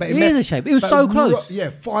shame. But it is a shame. It was so close.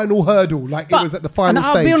 Final hurdle. It was at the final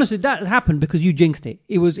stage. I'll be honest with you, that happened because you jinxed it.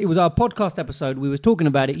 It was our podcast episode. We was talking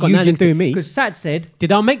about it. It's got nothing to do with me. Because Sad said...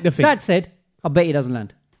 Did I make the thing? Sad said, I bet it doesn't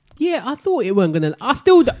land. Yeah, I thought it weren't going to...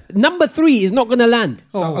 Number 3 is not going to land.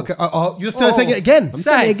 Okay, you're still saying it again? I'm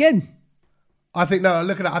saying it again. I think, no,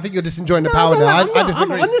 look at that. I think you're just enjoying the power now. I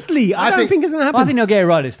disagree. Honestly, I don't think it's going to happen. I think they'll get it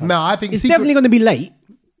right this time. No, I think it's definitely going to be late.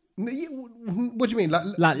 What do you mean?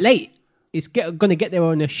 Like late. It's going to get there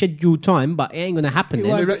on a scheduled time, but it ain't going to happen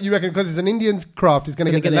then. So you reckon because it's an Indian's craft, it's going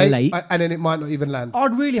to get there late, and then it might not even land?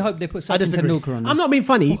 I'd really hope they put Sachin Tendulkar on this. I'm not being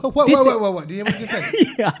funny. What? Do you hear what you said?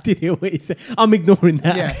 Yeah, I did hear what you said. I'm ignoring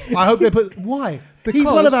that. Yeah, I hope they put... Why? Because he's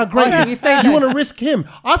one of our greatest. If they you want to risk him?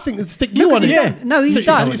 I think they'd stick you on it. Yeah. No, he's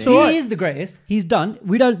done. It's He is the greatest. He's done.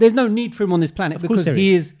 There's no need for him on this planet because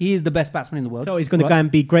he is the best batsman in the world. So he's going to go and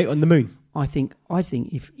be great on the moon. I think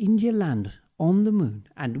if India land on the moon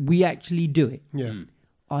and we actually do it, Yeah.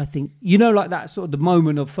 I think, like that sort of the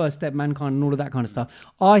moment of first step mankind and all of that kind of stuff.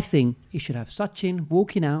 I think he should have Sachin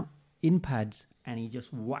walking out in pads and he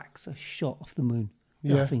just whacks a shot off the moon.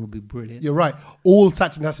 Yeah. I think it would be brilliant. You're right. All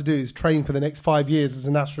Sachin has to do is train for the next 5 years as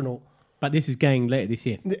an astronaut. But this is going later this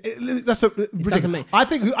year. That's ridiculous. doesn't make- I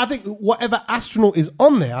think whatever astronaut is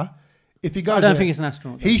on there, if he goes, I don't there, think it's an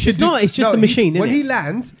astronaut. He should. It's not, it's just a machine, When isn't he it?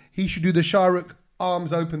 lands, he should do the Shahrukh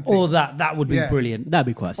arms open thing. Or that would be Yeah. brilliant. That'd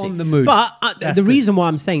be quite sick. On the moon. But That's the good. reason why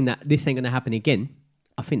I'm saying that this ain't going to happen again,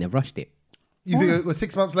 I think they've rushed it. You think it was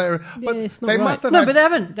 6 months later? But it's not they right. must have. No, had, but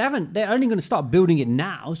they haven't. They're only going to start building it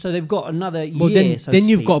now, so they've got another Well, year. then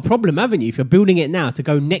you've got a problem, haven't you? If you're building it now to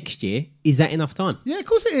go next year, is that enough time? Yeah, of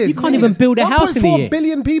course it is. You can't even build a house in a 1.4 year.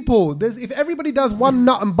 billion people. If everybody does one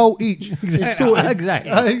nut and bolt each, it's sorted.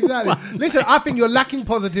 Exactly. Exactly. Listen, I think you're lacking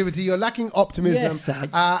positivity. You're lacking optimism. Yes, Saj.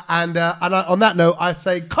 And on that note, I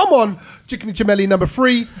say, come on, Chicken Chimelli number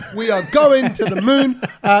 3. We are going to the moon.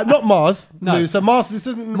 Not Mars. No. So Mars, this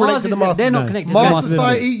doesn't relate Mars to the is- Mars. they're not connected to Mars Mars.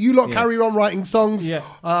 Society, you lot carry on writing songs. Yeah.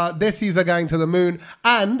 Desis are going to the moon.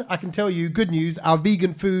 And I can tell you, good news, our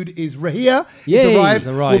vegan food is here. Yay, It's arrived. it's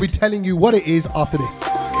arrived. We'll be telling you what it is after this.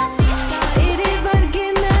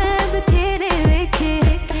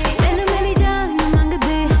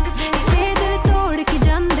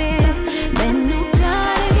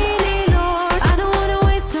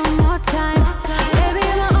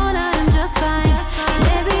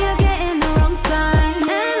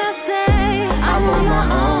 I'm on my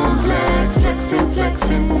own,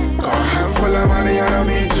 flexing. Got a handful of money, I don't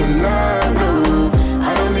need your love, no.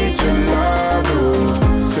 I don't need your love, no.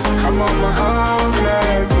 I'm on my own,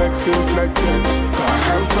 flexing. Got a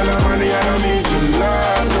handful of money, I don't need your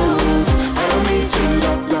love, no. I don't need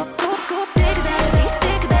your love.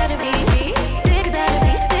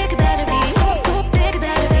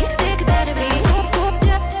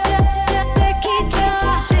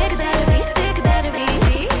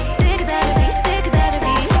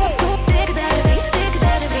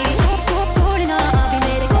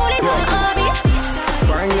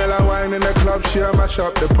 Fine girl, I wine in the club, she a mash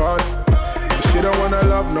up the party. She don't wanna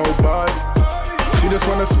love nobody, she just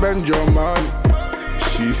wanna spend your money.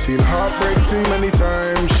 She's seen heartbreak too many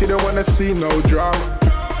times, she don't wanna see no drama.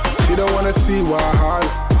 She don't wanna see Wahala,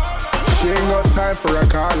 she ain't got time for a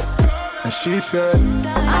collar. And she said,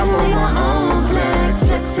 I'm on my own,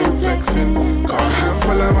 flexing. Got a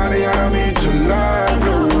handful of money, I don't need your love,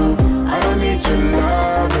 no. I don't need your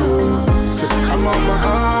love, no. I'm on my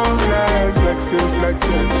own, flexing.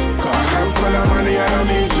 Got a handful of money, I don't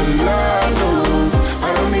need your love, no.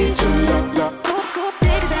 I don't need your love.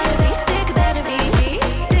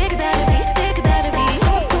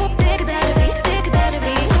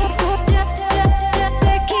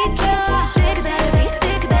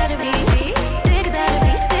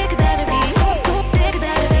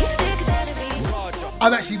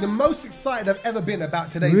 I'm actually the most excited I've ever been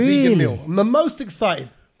about today's Really? vegan meal. I'm the most excited.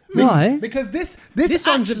 Why? Because this This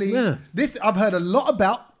one's- actually, yeah. this I've heard a lot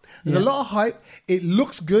about. There's a lot of hype. It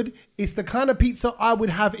looks good. It's the kind of pizza I would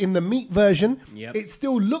have in the meat version. Yep. It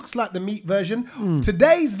still looks like the meat version.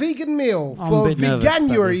 Today's vegan meal I'm a for bit nervous about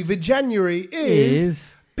Veganuary this. is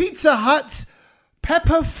Is- Pizza Hut's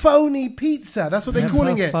pepperoni pizza. That's what they're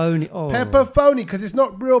calling it. Pepperoni, oh. Pepperoni, because it's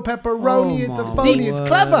not real pepperoni. Oh It's a my phony. It's word.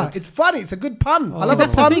 clever. It's funny. It's a good pun. I love a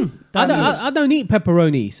That's the pun. thing. I don't eat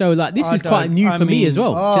pepperoni, so like this I is quite don't. new I for me mean- as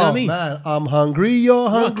well. Oh, Do you know what I mean? man, I'm hungry. You're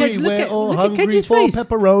hungry. Kedge, look We're at- all look at hungry Kedge's for face.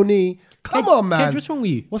 pepperoni. Come on, man. Kedge, what's wrong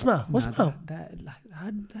with you? What's matter? What's matter?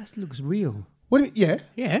 That looks real. What do you, yeah,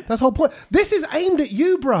 Yeah. That's the whole point. This is aimed at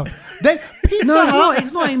you, bruv. Pizza No, Hut.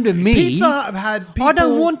 it's not aimed at me. Pizza Hut have had people. I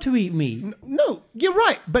don't want to eat meat. No, you're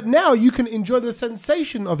right. But now you can enjoy the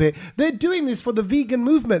sensation of it. They're doing this for the vegan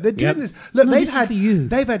movement. They're doing Yep. this. Look, No, this is for you.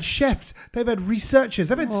 they've had chefs, they've had researchers,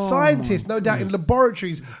 they've had scientists, no doubt, in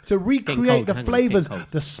laboratories to recreate cold, the hang on, flavors, getting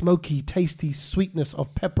cold. the smoky, tasty sweetness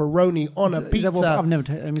of pepperoni on a Is pizza. that what, I've never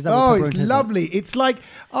taken. Is that Oh, what it's pepperoni tastes lovely. It's like,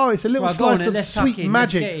 it's a little Right, go on slice then, of let's tuck sweet in,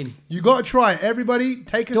 let's magic. get in. You got to try it. Everybody,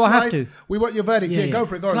 take a Do I slice. have to? We want your verdict. Yeah, Yeah. go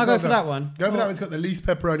for it. Go Can on, I go for that one? Go for that Oh. one. It's got the least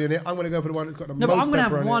pepperoni in it. I'm going to go for the one that's got the No, most but I'm going to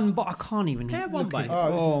pepperoni have in one, it. but I can't even eat. Have one Look bite. at it. Oh,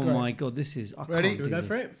 this is Oh great. my god, this is. I Ready? can't Should do we Go this.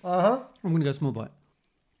 for it. Uh-huh. I'm going to go small bite.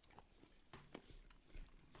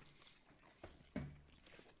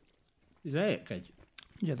 Is that it, Kedge?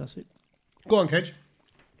 Yeah, that's it. Go on, Kedge.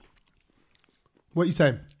 What are you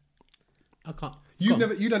saying? I can't. You Go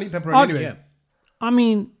on. you don't eat pepperoni Oh, anyway. Yeah. I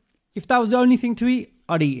mean, if that was the only thing to eat,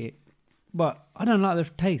 I'd eat it. But I don't like the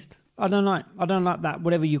taste. I don't like that,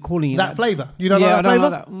 whatever you're calling it. That flavour. You don't yeah, like that I don't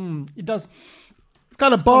flavour? like that. It does. It's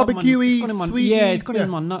kind of It's gone in my- barbecue-y, it's gone in my- sweet. Yeah, it's got in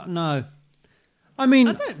my nut. No. I mean,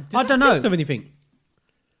 I don't I don't taste know. of anything.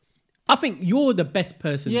 I think you're the best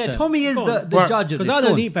person. Yeah, to, Tommy is the Right. judge of this. because I Go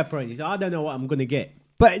don't on. eat pepperoni, so I don't know what I'm gonna get.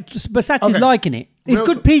 But Sachi's Okay. liking it. It's Real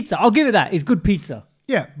good talk. pizza. I'll give it that. It's good pizza.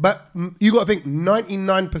 Yeah, but you got to think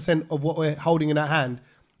 99% of what we're holding in our hand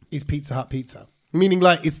is Pizza Hut pizza. Meaning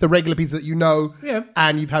like it's the regular pizza that you know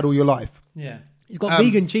and you've had all your life. Yeah. You've got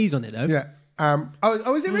vegan cheese on it though. Yeah.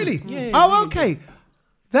 Oh, is it really? Yeah, Oh, okay.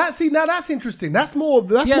 That's interesting. That's more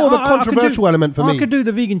the I could controversial do- element for me. I could do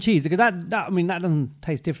the vegan cheese because that doesn't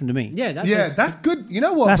taste different to me. Yeah, that's Yeah, just- that's good. You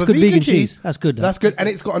know what? That's For good vegan cheese. That's good, though. That's good, and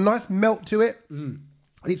it's got a nice melt to it.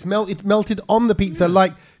 It's melted on the pizza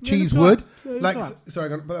like cheese would. Like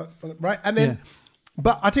sorry, right, and then,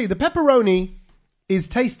 but I tell you, the pepperoni is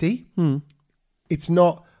tasty. It's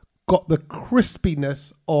not got the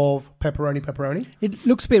crispiness of pepperoni. It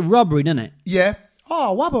looks a bit rubbery, doesn't it? Yeah.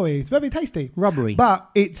 Oh, wobbly. It's very tasty. Rubbery. But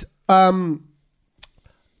it's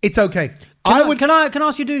okay. Can I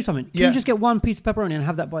ask you to do something? Can Yeah. you just get one piece of pepperoni and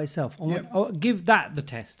have that by itself? I'll give that the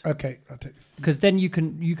test Okay, I'll take this. because then you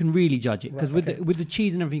can really judge it. Because Right, with the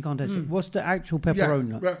cheese and everything, you can't taste it. What's the actual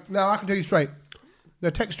pepperoni? like? Right. Now I can tell you straight.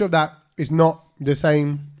 The texture of that is not the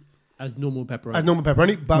same as normal pepperoni. as normal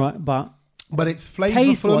pepperoni, but Right, but it's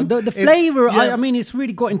taste flavorful. the flavor. I mean, it's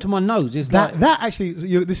really got into my nose. It's like that actually,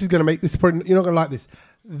 this is going to make this. You're not going to like this.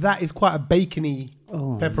 That is quite a bacony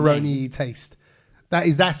pepperoni taste.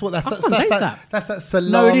 That's that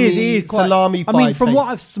salami. no, it is quite. salami. I mean, from taste. what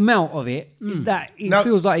I've smelt of it, it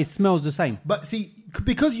feels like it smells the same. But see,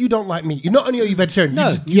 because you don't like meat, not only are you vegetarian,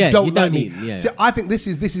 No. you don't you like don't meat. eat, yeah. See, I think this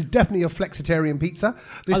is definitely a flexitarian pizza.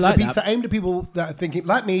 This is like a pizza that. aimed at people that are thinking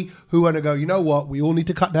like me, who want to go, you know what, we all need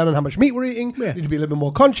to cut down on how much meat we're eating. Yeah. Need to be a little bit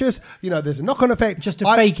more conscious. There's a knock-on effect. Just to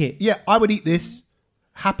fake it. Yeah, I would eat this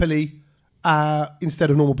happily instead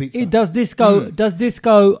of normal pizza. Does this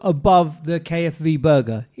go above the KFV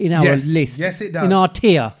burger in our Yes. list? Yes, it does. In our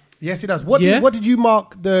tier. Yes, it does. What Yeah. did you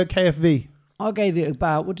mark the KFV? I gave it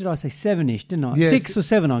about, what did I say, 7-ish, didn't I? Yeah, 6 or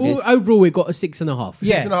 7, I guess. Well, overall, we got a 6.5.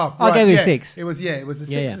 Yeah. 6.5. I gave it yeah. 6. It was a 6,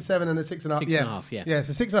 Yeah. a 7, and a 6.5. 6.5, yeah. Yeah,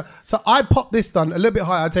 so 6.5. So I popped this one a little bit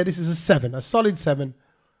higher. I'd say this is a 7, a solid 7.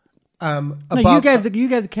 No, Above, you gave the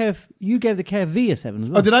KFV a 7 as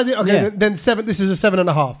well. Oh, did I? Okay, Yeah. then 7. This is a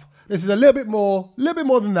 7.5. This is a little bit more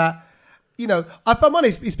than that. If I'm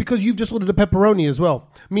honest, it's because you've just ordered a pepperoni as well.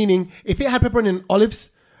 Meaning, if it had pepperoni and olives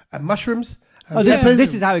and mushrooms, and peppers,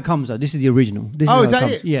 This is how it comes though. This is the original. This Oh, how is that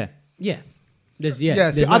comes. it? Yeah. Yeah. see,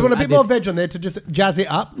 there's I'd no want a bit added- more veg on there to just jazz it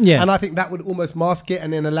up. Yeah. And I think that would almost mask it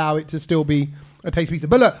and then allow it to still be a tasty pizza.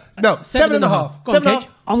 But look, no, 7.5. Go on, Kej.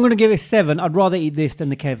 I'm going to give it 7. I'd rather eat this than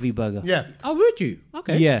the KFV burger. Yeah. Oh, would you?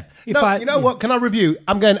 Okay. Yeah. You know what? Can I review?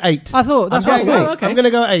 I'm going 8. I thought, that's I'm what I going thought. 8. Okay. I'm going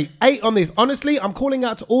to go 8. 8 on this. Honestly, I'm calling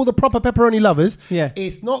out to all the proper pepperoni lovers. Yeah.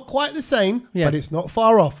 It's not quite the same, Yeah. but it's not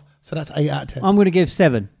far off. So that's 8 out of 10. I'm going to give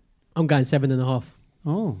 7. I'm going 7.5.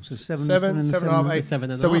 Oh, so 7, 7.5, 8.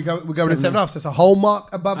 7.5. So we go with a 7.5. So it's a whole mark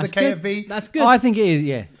above That's the KFV. good. That's good. I think it is,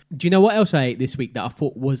 yeah. Do you know what else I ate this week that I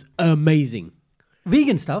thought was amazing?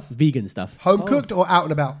 Vegan stuff. Vegan stuff. Home cooked or out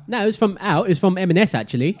and about? No, it was from M&S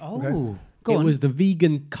actually. Oh, go It on. was the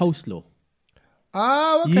vegan coleslaw.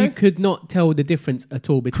 Oh, okay. You could not tell the difference at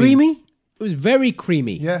all between. Creamy? It was very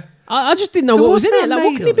creamy. Yeah. I just didn't know So what was what's in it. that Like,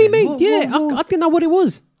 what made can it of be then? made? What- Yeah, what- I didn't know what it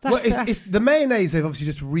was. Well, it's the mayonnaise they've obviously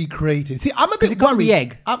just recreated. See, I'm a bit it can't worried. be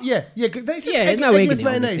egg. Yeah. There's just Yeah, no egg in eggless it,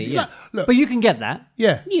 mayonnaise. obviously, yeah. Look, But you can get that.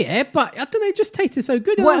 yeah. Yeah, but I don't know. It just tasted so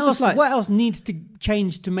good. And What I was else? just like, What else needs to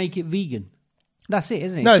change to make it vegan? That's it,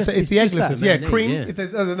 isn't it? No, Just- it's the just egglessness. that. Yeah, Mayonnaise, cream. yeah. If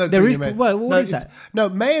there's no There cream is- in mayonnaise. what is it's- that? No,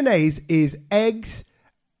 mayonnaise is eggs.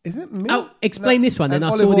 Isn't it milk? oh, explain this one. Then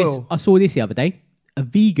and I saw olive this. oil. I saw this the other day. A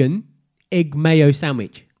vegan egg mayo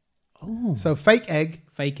sandwich. So fake egg,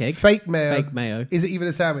 Fake egg. fake mayo. Fake mayo. Is it even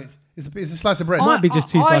a sandwich? It's a slice of bread. Might be just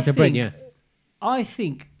two slices of bread. Yeah. I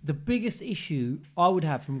think the biggest issue I would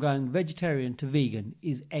have from going vegetarian to vegan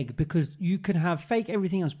is egg, because you can have fake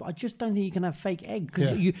everything else, but I just don't think you can have fake egg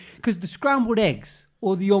because the scrambled eggs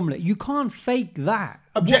or the omelette, you can't fake that.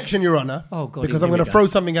 Objection, Your Honour. Oh, God, Because here I'm going we to go. throw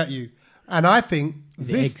something at you, and I think it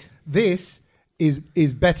eggs? this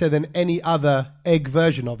is better than any other egg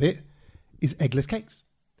version of it. Is eggless cakes.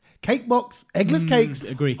 Cake box, eggless cakes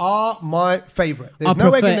agree. are my favourite. There's I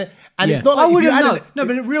no egg in prefer- it. And yeah. it's not I like if you wouldn't know. added No,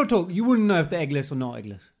 but real talk, you wouldn't know if they're eggless or not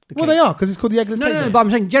eggless. the Well, cake. they are, because it's called the eggless cake. No, but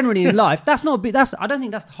I'm saying generally in life, that's not a bit. I don't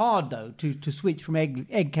think that's hard though to switch from egg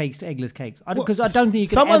cakes to eggless cakes. Because I don't think you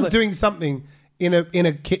can. Someone's ever, doing something in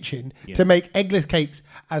a kitchen to make eggless cakes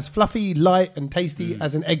as fluffy, light, and tasty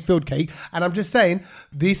as an egg-filled cake. And I'm just saying,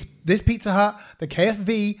 this Pizza Hut, the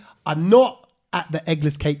KFV, are not at the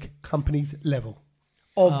eggless cake company's level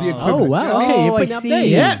of the equivalent. Oh, wow. You know what I mean? Okay, you're I putting it up see. there.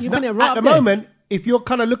 Yeah, You're putting it right at the up there. moment, if you're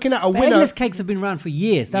kind of looking at a But winner, endless cakes have been around for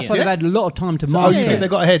years. That's why Yeah. they've had a lot of time to oh, master you think it. they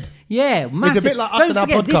got ahead? Yeah, massive. bit like us Don't and our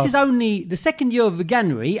forget, podcast. this is only the second year of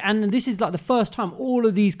Veganuary, and this is like the first time all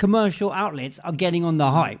of these commercial outlets are getting on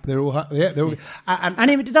the hype. They're all, they're all, and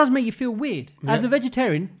And it does make you feel weird. As a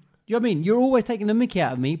vegetarian, you know what I mean? You're always taking the mickey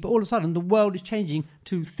out of me, but all of a sudden the world is changing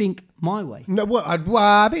to think my way. no, I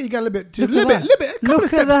think you're going a little bit too, Look at that. a couple Look of at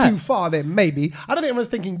steps that. too far there, maybe. I don't think everyone's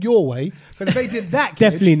thinking your way, because if they did that,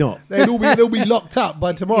 Definitely not. They'd all be locked up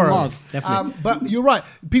by tomorrow. In Mars, definitely. But you're right.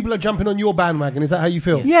 People are jumping on your bandwagon. Is that how you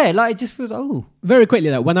feel? Yeah, like it just feels, oh. Very quickly,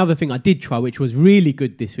 though, one other thing I did try, which was really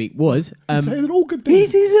good this week, was So they're all good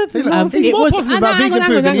things. He's He's it more was- positive hang about on, vegan hang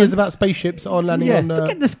food on, than he hang is on. about spaceships on landing Yeah, on.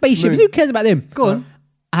 forget the spaceships. moon. Who cares about them? Go on.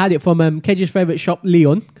 I had it from Kej's favourite shop,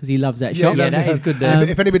 Leon, because he loves that shop. Yeah, that is good there.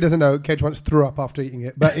 If anybody doesn't know, Kej once threw up after eating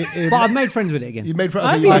it. But But I've made friends with it again. you made for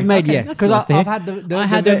Have you? I've made, Okay, yeah. that's Because nice to I've hear. had the I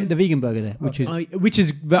had, the vegan burger there, which is...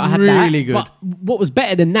 I had Really that, good. But what was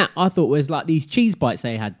better than that, I thought, was like these cheese bites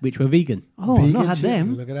they had, which were vegan. Oh, I've vegan not had chicken.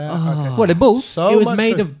 them. Look at that. Okay. What, they're balls? So it was much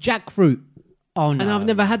made so- of jackfruit, Oh, no. and I've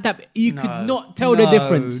never had that. You No. could not tell the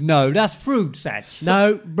difference. No, that's fruit, Sats.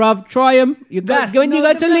 No, bruv, try them. When you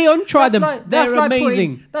go to Leon, try them. They're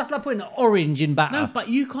amazing. That's like putting orange in batter. No, but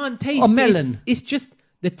you can't taste Or it. melon. It's just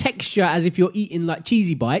the texture as if you're eating like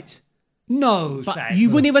cheesy bites. No, But Sats. you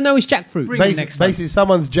wouldn't even know it's jackfruit. Bring it next time. Basically,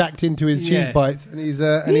 someone's jacked into his cheese Yeah. bites, and he's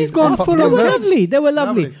gone popped full They his were nose. lovely. They were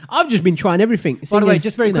lovely. Lovely. I've just been trying everything. By the Seeing way, as,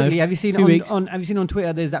 just very you know, quickly, have you seen 2 weeks? have you seen on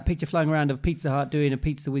Twitter? There's that picture flying around of Pizza Hut doing a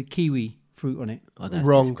pizza with kiwi fruit on it. Oh, that's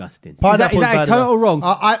Wrong. disgusting. Pineapple's Is that a bad total enough.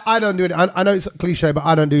 wrong? I don't do it. I know it's a cliche, but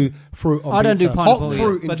I don't do fruit on I don't do pizza. pineapple, Hot either.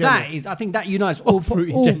 fruit in but general. that is, I think that unites all fruit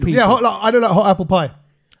in all general. people. Yeah, I don't like hot apple pie.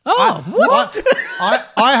 Oh, what?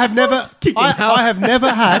 I have never. I have never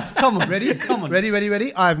had. Come on, Ready? come on. Ready.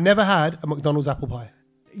 I have never had a McDonald's apple pie.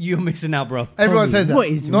 You're missing out, bro. Everyone says that. what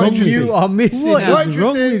is Not wrong with interested. You are missing What out. Not is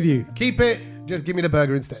wrong interested. with you? Keep it. Just give me the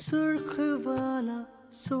burger instead. सुर्ख वाला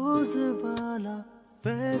सोज वाला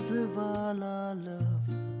फैज वाला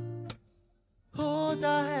love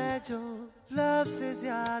होता है जो love से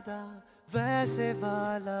ज्यादा वैसे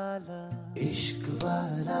वाला लव इश्क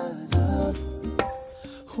वाला लव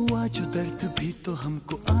हुआ जो दर्द भी तो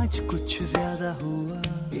हमको आज कुछ ज्यादा हुआ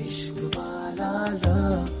इश्क वाला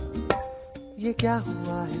लव ये क्या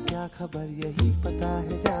हुआ है क्या खबर यही पता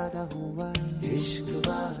है ज्यादा हुआ इश्क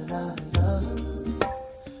वाला लव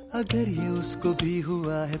अगर ये उसको भी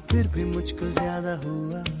हुआ है फिर भी मुझको ज्यादा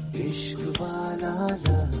हुआ इश्क वाला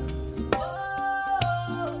लव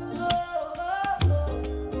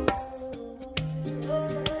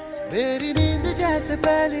मेरी नींद जैसे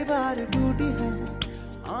पहली बार टूटी है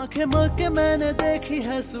आंखें मल के मैंने देखी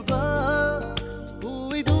है सुबह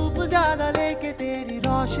हुई धूप ज्यादा लेके तेरी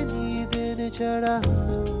रोशनी दिन चढ़ा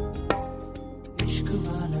इश्क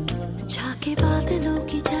वाला लव झाके बादलों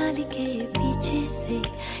की जाली के पीछे से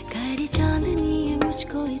गहरी चांदनी है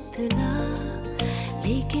मुझको इतना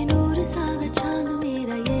लेकिन नूर सादा चांद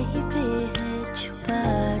मेरा यही पे है छुपा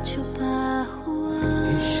छुपा हुआ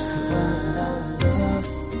इश्क वाला लव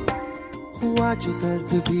हुआ जो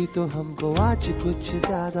दर्द भी तो हमको आज कुछ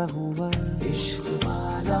ज्यादा हुआ इश्क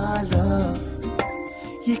वाला लव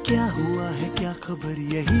ये क्या हुआ है क्या खबर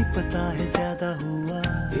यही पता है ज्यादा हुआ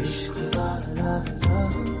इश्क वाला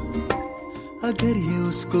लव अगर ये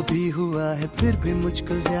उसको भी हुआ है फिर भी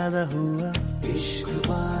मुझको ज्यादा हुआ इश्क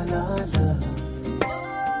वाला love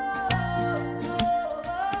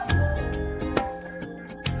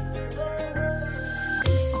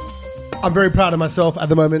I'm very proud of myself at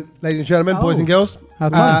the moment, ladies and gentlemen, boys and girls. How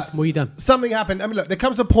come? What you done? Something happened. I mean, look, there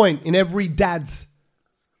comes a point in every dad's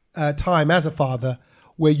time as a father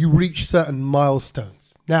where you reach certain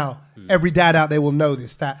milestones. Now, every dad out there will know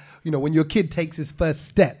this, that, you know, when your kid takes his first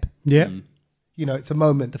step, Yeah. you know, it's a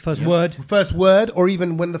moment. The first word. First word, or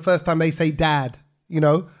even when the first time they say dad, you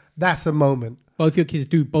know, that's a moment. Both your kids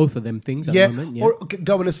do both of them things at Yeah, the moment. Yeah. or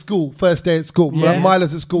going to school, first day at school. Yeah.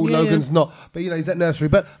 Milo's at school, Yeah, Logan's yeah. not, but you know he's at nursery.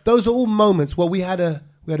 But those are all moments where we had a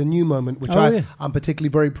new moment, which Yeah. I'm particularly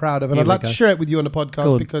very proud of, and Here I'd we like go. to share it with you on the Go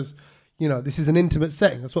podcast on. because you know this is an intimate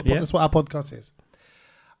setting. That's what Yeah. our podcast is.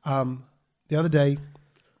 The other day,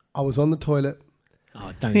 I was on the toilet.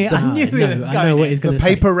 Oh, don't. Yeah, I knew it was I know going what there. he's The going to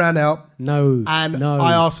paper ran out, No. and no.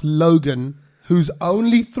 I asked Logan, who's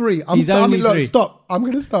only 3. He's only look, 3. stop. I'm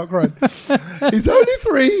going to start crying. He's only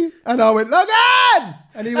 3. And I went, Logan!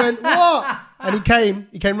 And he went, what? And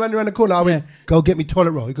he came running around the corner. I went, go get me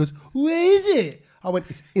toilet roll. He goes, where is it? I went,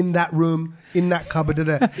 it's in that room, in that cupboard. Was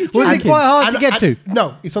it quite hard to get to?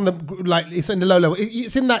 No, it's on the it's in the low level.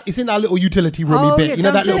 It's in our little utility roomy bit. Yeah, You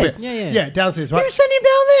know that little bit. downstairs. Yeah. Downstairs. Right. You sent him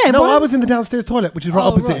down there. No, boy. I was in the downstairs toilet, which is right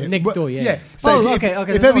opposite right, it. next door, yeah. Yeah. So Oh, if okay,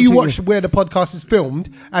 ever not you too watch good. where the podcast is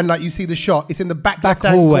filmed and like you see the shot, it's in the back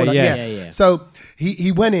left-hand hallway, corner. yeah. So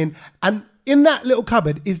he went in, and in that little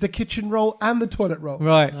cupboard is the kitchen roll and the toilet roll.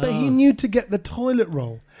 Right. But he knew to get the toilet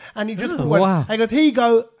roll, and he just went. wow. And he goes, "Here you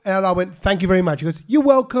go," and I went, "Thank you very much." He goes, "You're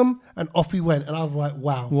welcome," and off he went. And I was like,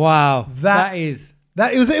 "Wow, Wow. That- that is.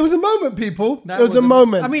 It was a moment, people. That It was a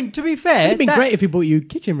moment." I mean, to be fair, It'd been great if he brought you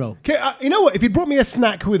kitchen roll. Okay, you know what? If he brought me a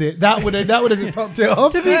snack with it, that would have just topped it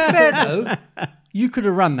off. To be fair, though, you could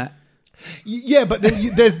have run that. Yeah, but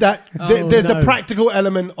then there's that. There's the no. practical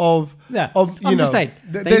element of. Yeah. Of you I'm know. just saying,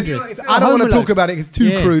 there's- dangerous. I don't want to Home talk alone. about it. It's too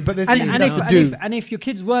Yeah. crude. But there's things you have to do. And if your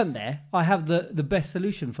kids weren't there, I have the best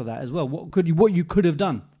solution for that as well. What you could have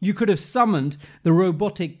done? You could have summoned the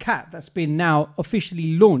robotic cat that's been now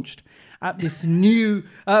officially launched at this new,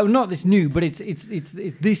 not this new, but it's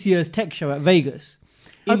this year's tech show at Vegas.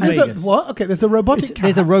 There's Vegas. what? Okay, there's a robotic cat.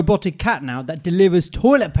 There's a robotic cat now that delivers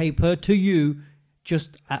toilet paper to you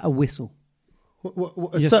just at a whistle.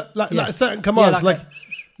 like yeah. certain commands, like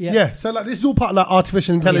yeah. So like this is all part of like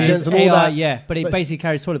artificial intelligence It's and all AI, that. yeah, but it basically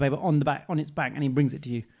carries toilet paper on its back, and he brings it to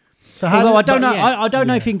you. So how Although does- I don't but- know, I don't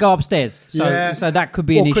know if he can go upstairs, so that could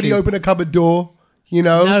be or an could issue. he open a cupboard door? You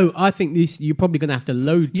know. No, I think you're probably going to have to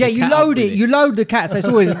load. Yeah, the you cat up load with it. You load the cat, so it's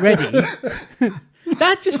always ready.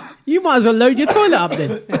 You might as well load your toilet up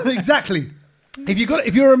then. Exactly.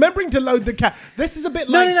 If you're remembering to load the cat, this is a bit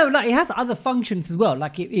like No. Like it has other functions as well.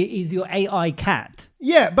 Like it is your AI cat.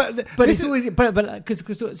 yeah, but But this it's is- always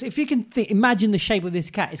because if you can imagine the shape of this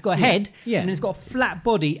cat, it's got a head, Yeah. and then it's got a flat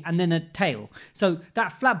body and then a tail. So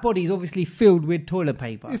that flat body is obviously filled with toilet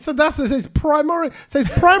paper. So that's his primary. So his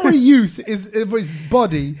primary use is for his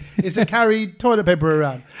body is to carry toilet paper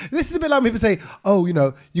around. This is a bit like when people say, "Oh, you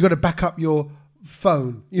know, you got to back up your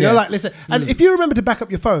phone." You know, Yeah. like listen. And if you remember to back up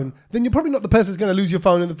your phone, then you're probably not the person who's going to lose your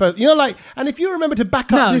phone in the first. You know, like. And if you remember to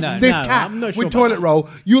back up No, this no, cat I'm not sure with about toilet roll,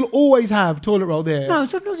 you'll always have toilet roll there. No,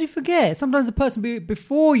 sometimes you forget. Sometimes the person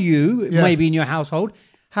before you, Yeah. maybe in your household,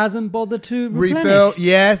 hasn't bothered to replenish. Refill.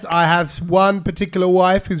 Yes, I have one particular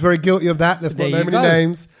wife who's very guilty of that. Let's There not name you any go.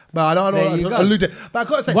 names. But I don't There know. you go. Allude to. But I've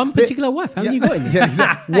got to say, One particular wife. How many you got in there?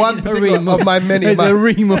 Yeah, one There's a particular ream of my many. There's a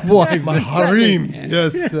ream of wives. My harem,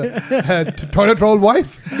 yes. Toilet roll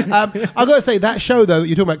wife. I've got to say, that show, though, that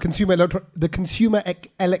you're talking about, the Consumer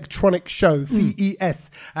Electronic Show, CES,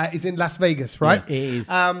 is in Las Vegas, right? Yeah, it is.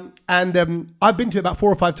 I've been to it about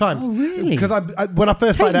 4 or 5 times. Oh, really? Because when I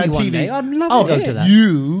first Take started out me on one TV. day. I'd love to go to that.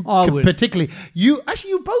 You, I would. particularly. You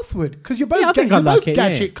both would. Because you're both, Yeah, I think you're I'd like both it, yeah.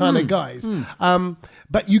 gadget kind of guys.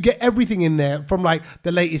 But you get everything in there from like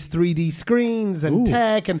the latest 3D screens and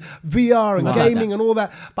tech and VR and Like gaming that. and all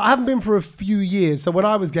that. But I haven't been for a few years. So when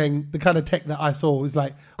I was going, the kind of tech that I saw was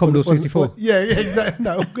like Commodore 64. Yeah, exactly.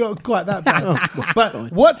 No, not quite that bad.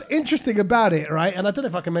 But what's interesting about it, right? And I don't know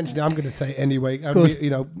if I can mention it. I'm going to say it anyway.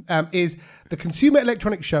 Is the Consumer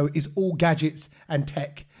Electronics Show is all gadgets and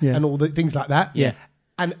tech Yeah. and all the things like that. Yeah.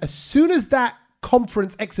 And as soon as that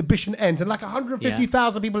conference exhibition ends, and like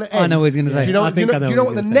 150,000 people at end. I know what he's going to say. Do you know, I think I know do you know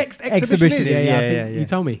what what the he's gonna next exhibition Exhibition is? is, Yeah, I yeah, think yeah. you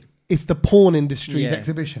told me. It's the porn industry's Yeah.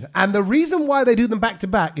 exhibition. And the reason why they do them back to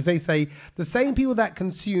back is they say the same people that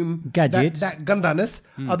consume Gadgets. that gundanus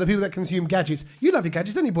are the people that consume gadgets. You love your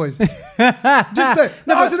gadgets, don't you, boys? Just say,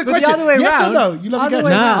 no, answer the but the question. other way yes round- or no? You love your other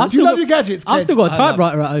way gadgets? round. Do you love your gadgets? I've Kej? still got a I love-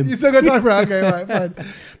 typewriter at home. You still got time for it? Okay, right, fine.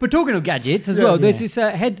 But talking of gadgets as Yeah. well, there's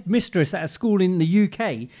Yeah. this head mistress at a school in the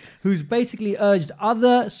UK who's basically urged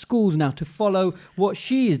other schools now to follow what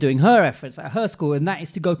she is doing, her efforts at her school, and that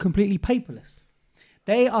is to go completely paperless.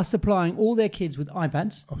 They are supplying all their kids with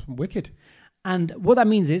iPads, Oh, wicked. and what that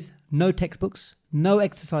means is no textbooks, no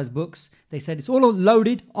exercise books. They said it's all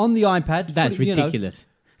loaded on the iPad. That's you know. ridiculous.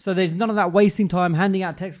 So there's none of that wasting time handing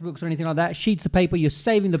out textbooks or anything like that. Sheets of paper, you're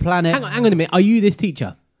saving the planet. Hang on a minute. Are you this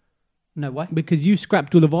teacher? No, why? Because you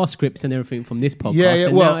scrapped all of our scripts and everything from this podcast. Yeah,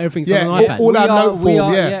 and well, now everything's yeah, on an iPad. all our note form, we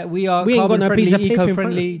yeah. are We ain't got carbon no friendly, piece of paper in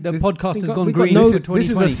front of eco-friendly. The podcast has gone we've got green no- for This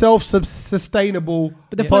 2020. is a self-sustainable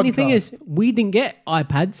But the podcast. funny thing is, we didn't get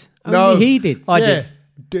iPads. No. Only he did. I Yeah.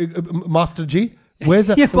 did. Master G. Where's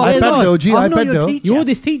the Yeah, but iPad I'm bill? G, not iPad your bill. teacher. You're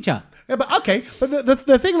this teacher. Yeah, but okay. But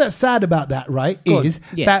the thing that's sad about that, right, Go on. is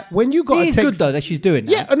Yeah. that when you got It to is take good though that she's doing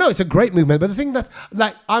that. Yeah, no, it's a great movement. But the thing that's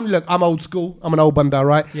like, I'm old school. I'm an old bunda,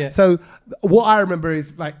 right? Yeah. So what I remember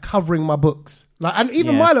is like covering my books. Like, and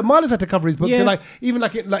even Yeah. Milo's had to cover his books. Yeah. And like, even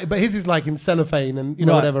like, but his is like in cellophane and you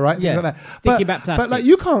know Right. whatever, right? Yeah. Things like that. Sticky but, back but plastic. like,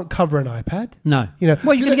 you can't cover an iPad. No. You know,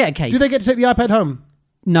 Well, you're do going to they- get a case. Do they get to take the iPad home?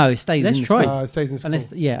 No, it stays Let's in the try. school. It stays in school.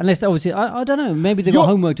 Unless obviously, I don't know. Maybe they've got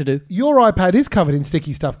homework to do. Your iPad is covered in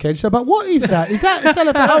sticky stuff, Kej. So, but what is that? Is that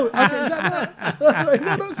cellophane? Oh, okay, is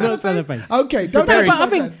that not cellophane. Okay, don't But worry. I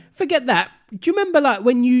think, forget that. Do you remember like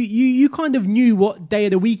when you kind of knew what day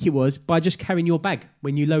of the week it was by just carrying your bag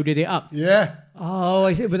when you loaded it up? Yeah, Oh,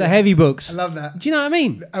 I see. With the heavy books. I love that. Do you know what I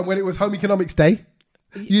mean? And when it was Home Economics Day,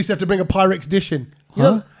 you used to have to bring a Pyrex dish in. You Huh?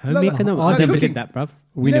 know, Home like- economics. like I never cooking. did that, bruv.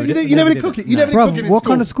 You never did cooking. You never did Bruv, cooking in what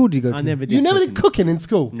school. kind of school did you go to? I never did. You never did cooking. cooking in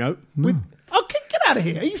school. No. Okay, get out of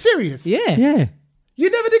here. Are you serious? Yeah. Yeah. You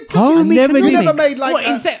never did cooking. Home Never you did. never made like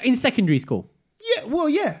What, in secondary school? yeah. Well,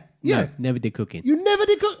 yeah. No, never did cooking. You never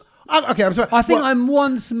did cook. Okay, I'm sorry. I think Well, I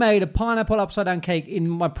once made a pineapple upside down cake in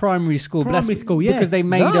my primary school. but that's Primary school, yeah. because they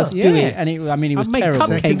made No. us do Yeah. it, and it was I've made terrible. cupcakes.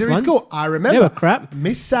 secondary once. school. I remember. They were crap.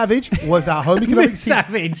 Miss Savage was our home economics teacher.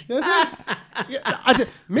 Savage.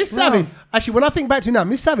 Miss Savage. Actually, when I think back to now,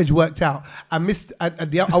 Miss Savage worked out, and I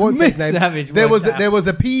won't say his Miss name. Savage there was worked out. there was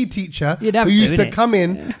a PE teacher You'd who have to, used to innit? come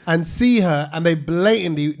in and see her, and they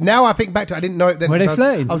blatantly. Now I think back to it, I didn't know it then. Were they because I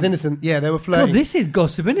was- flirting? I was innocent. Yeah, they were flirting. God, this is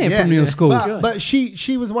gossip, isn't it, from your school? But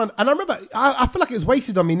she was one, and I remember. I feel like it was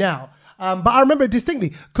wasted on me now. But I remember it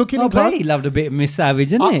distinctly. Cooking Oh, in class. but he loved a bit of Miss Savage,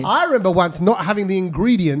 didn't it? I remember once not having the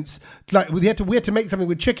ingredients. Like we had to make something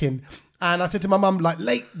with chicken, and I said to my mum like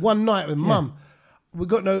late one night, with Mum,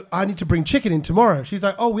 I need to bring chicken in tomorrow. She's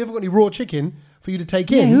like, oh, we haven't got any raw chicken for you to take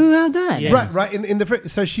Yeah, in. who had that? Yeah. Right in the fridge.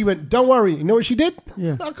 So she went, don't worry. You know what she did?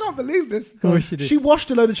 Yeah. I can't believe this. What she did? She washed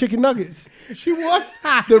a load of chicken nuggets. She washed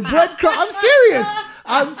the breadcrumb.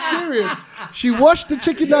 I'm serious. She washed the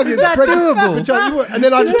chicken nuggets. that doable? And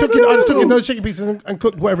then I just took in those chicken pieces and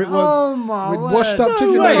cooked whatever it was. Oh, my with word. washed up No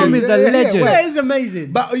chicken way. nuggets. Mum is a legend. That is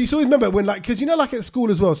amazing. But you always remember when, like, because you know, like at school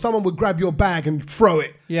as well, someone would grab your bag and throw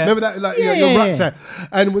it. Yeah. Remember that, like your Yeah. rucksack.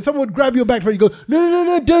 And when someone would grab your bag, you go,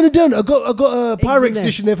 no, don't. I got a Pyrex there.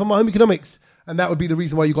 dish in there for my home economics, and that would be the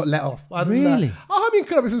reason why you got let off. Other than that, Really? home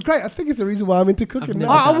economics was great. I think it's the reason why I'm into cooking never now.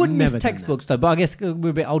 I I've wouldn't miss never done textbooks though, but I guess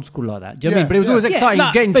we're a bit old school like that. Do you know what I Yeah, mean? But it was always yeah. exciting Yeah,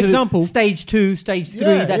 like, getting for to example- stage 2, stage 3, Yeah,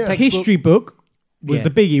 that yeah. textbook. History book was Yeah. the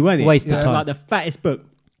biggie, wasn't it? Waste of time. Like the fattest book.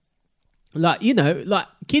 Like, like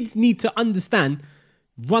kids need to understand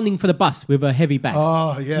running for the bus with a heavy bag.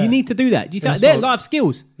 Oh, yeah. You need to do that. You say That's they're what- life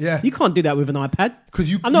skills. Yeah. You can't do that with an iPad.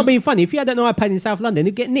 'Cause I'm not being funny. If you had an iPad in South London,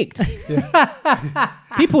 it'd get nicked.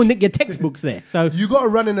 People nick your textbooks there. So You got to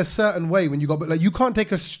run in a certain way when you got, but like you can't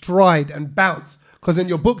take a stride and bounce because then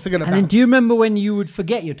your books are going to And then bounce. do you remember when you would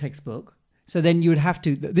forget your textbook? So then you would have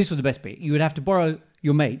to, this was the best bit, you would have to borrow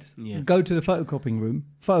your mates, go to the photocopying room,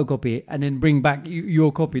 photocopy it, and then bring back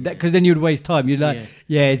your copy. Because then you'd waste time. You'd like,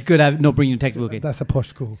 yeah it's good not bringing your textbook in. That's a posh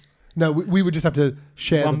school. No, we would just have to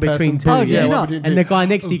share one the between person. two. Oh, did yeah. you one not? between And two. the guy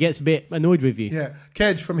next to you gets a bit annoyed with you. Yeah,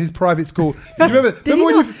 Kej from his private school. You remember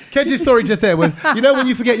when Kej's story just there was, when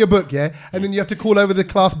you forget your book, yeah, and then you have to call over the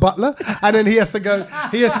class butler, and then he has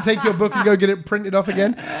to take your book and go get it printed off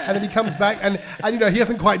again, and then he comes back, and he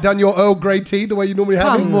hasn't quite done your Earl Grey tea the way you normally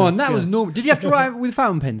have Come it. on, that was normal. Did you have to write with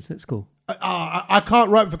fountain pens at school? I can't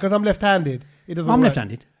write because I'm left-handed. It doesn't. I'm work.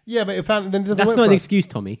 left-handed. Yeah, but then it doesn't That's work not for an us. excuse,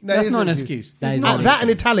 Tommy. No, it That's is not an excuse. That is not. not That and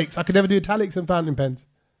italics. I could never do italics and fountain pens.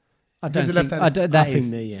 I don't He's think, left-handed. that I is.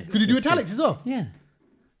 think yeah. Could you do italics as well? Yeah.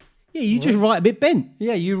 Yeah, you just write a bit bent.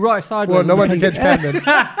 Yeah, you write sideways. Well, no with one the can pen. catch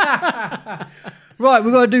pen then. Right,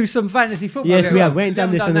 we've got to do some fantasy football. Yes, Okay, we right. have. We ain't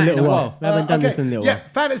done this in a that little while. We haven't done this in a little Yeah, while.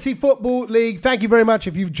 Fantasy Football League. Thank you very much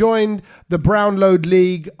if you've joined the Brownload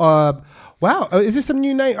League. Wow, is this some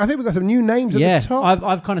new name? I think we've got some new names Yeah, at the top.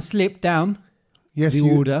 I've kind of slipped down. Yes, the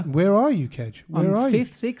order. Where are you, Kej? Where are I'm you?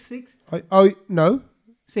 fifth, sixth. No.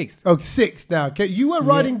 Sixth. Oh, sixth now. Kej, you were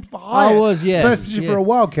riding higher. I was, yeah. First position for a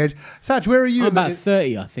while, Kej. Sach, where are you? I'm in the- about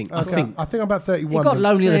 30, I think. Okay, I think I'm about 31. It got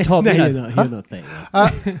lonely at the top. No, you know. you're not. You're not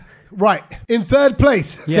 30. Right, in third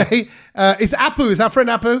place, Yeah. okay, it's Apu. Is our friend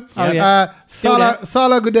Apu? Oh, yeah. Sala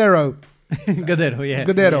Gudero. Gadero, yeah.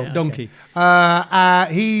 Gudero. Yeah, donkey.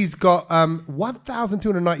 He's got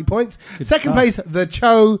 1,290 points. Second place, the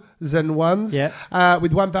Chosen Ones, Yeah.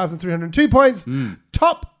 with 1,302 points.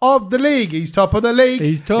 Top of the league. He's top of the league.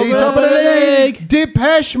 He's top of the league.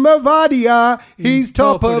 Dipesh Mavadia. He's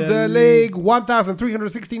top top of the league.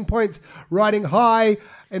 1,316 points, riding high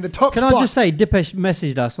in the top Can spot. I just say, Dipesh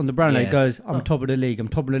messaged us on the Brown League, Yeah. goes, I'm top of the league, and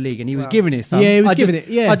he was giving it some. Yeah, he was I giving just-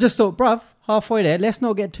 it, yeah. I just thought, bruv, halfway there, let's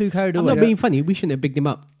not get too carried I'm away. not being funny. We shouldn't have bigged him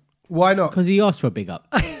up Why not? because he asked for a big up.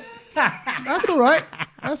 That's all right.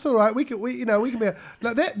 That's all right. We can be.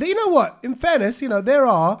 Like, you know what? In fairness, there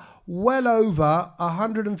are well over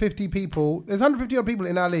 150 people. There's 150 odd people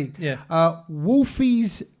in our league. Yeah.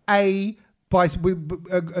 Wolfie's A by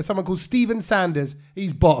someone called Stephen Sanders.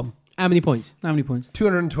 He's bottom. How many points? How many points?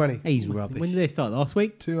 220. He's rubbish. When did they start? Last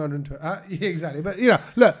week? 220. Yeah, exactly. But,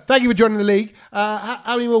 look, thank you for joining the league. How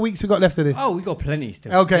many more weeks we got left of this? Oh, we got plenty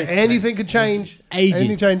still. Okay, anything could change. Ages.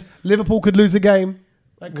 Anything change. Liverpool could lose a game.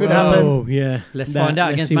 That could happen. Oh, yeah. Let's find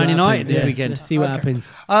out against Man United this weekend. Let's see what happens.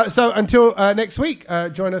 So until next week,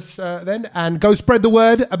 join us then and go spread the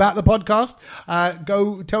word about the podcast.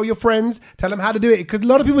 Go tell your friends, tell them how to do it because a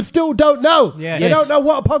lot of people still don't know. Yeah. They don't know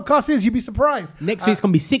what a podcast is. You'd be surprised. Next week's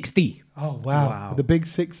going to be 60. Oh, wow. The big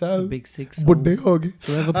 6-0. Big 6. Would be huggy.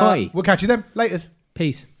 So there's a party. We'll catch you then. Laters.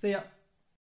 Peace. See ya.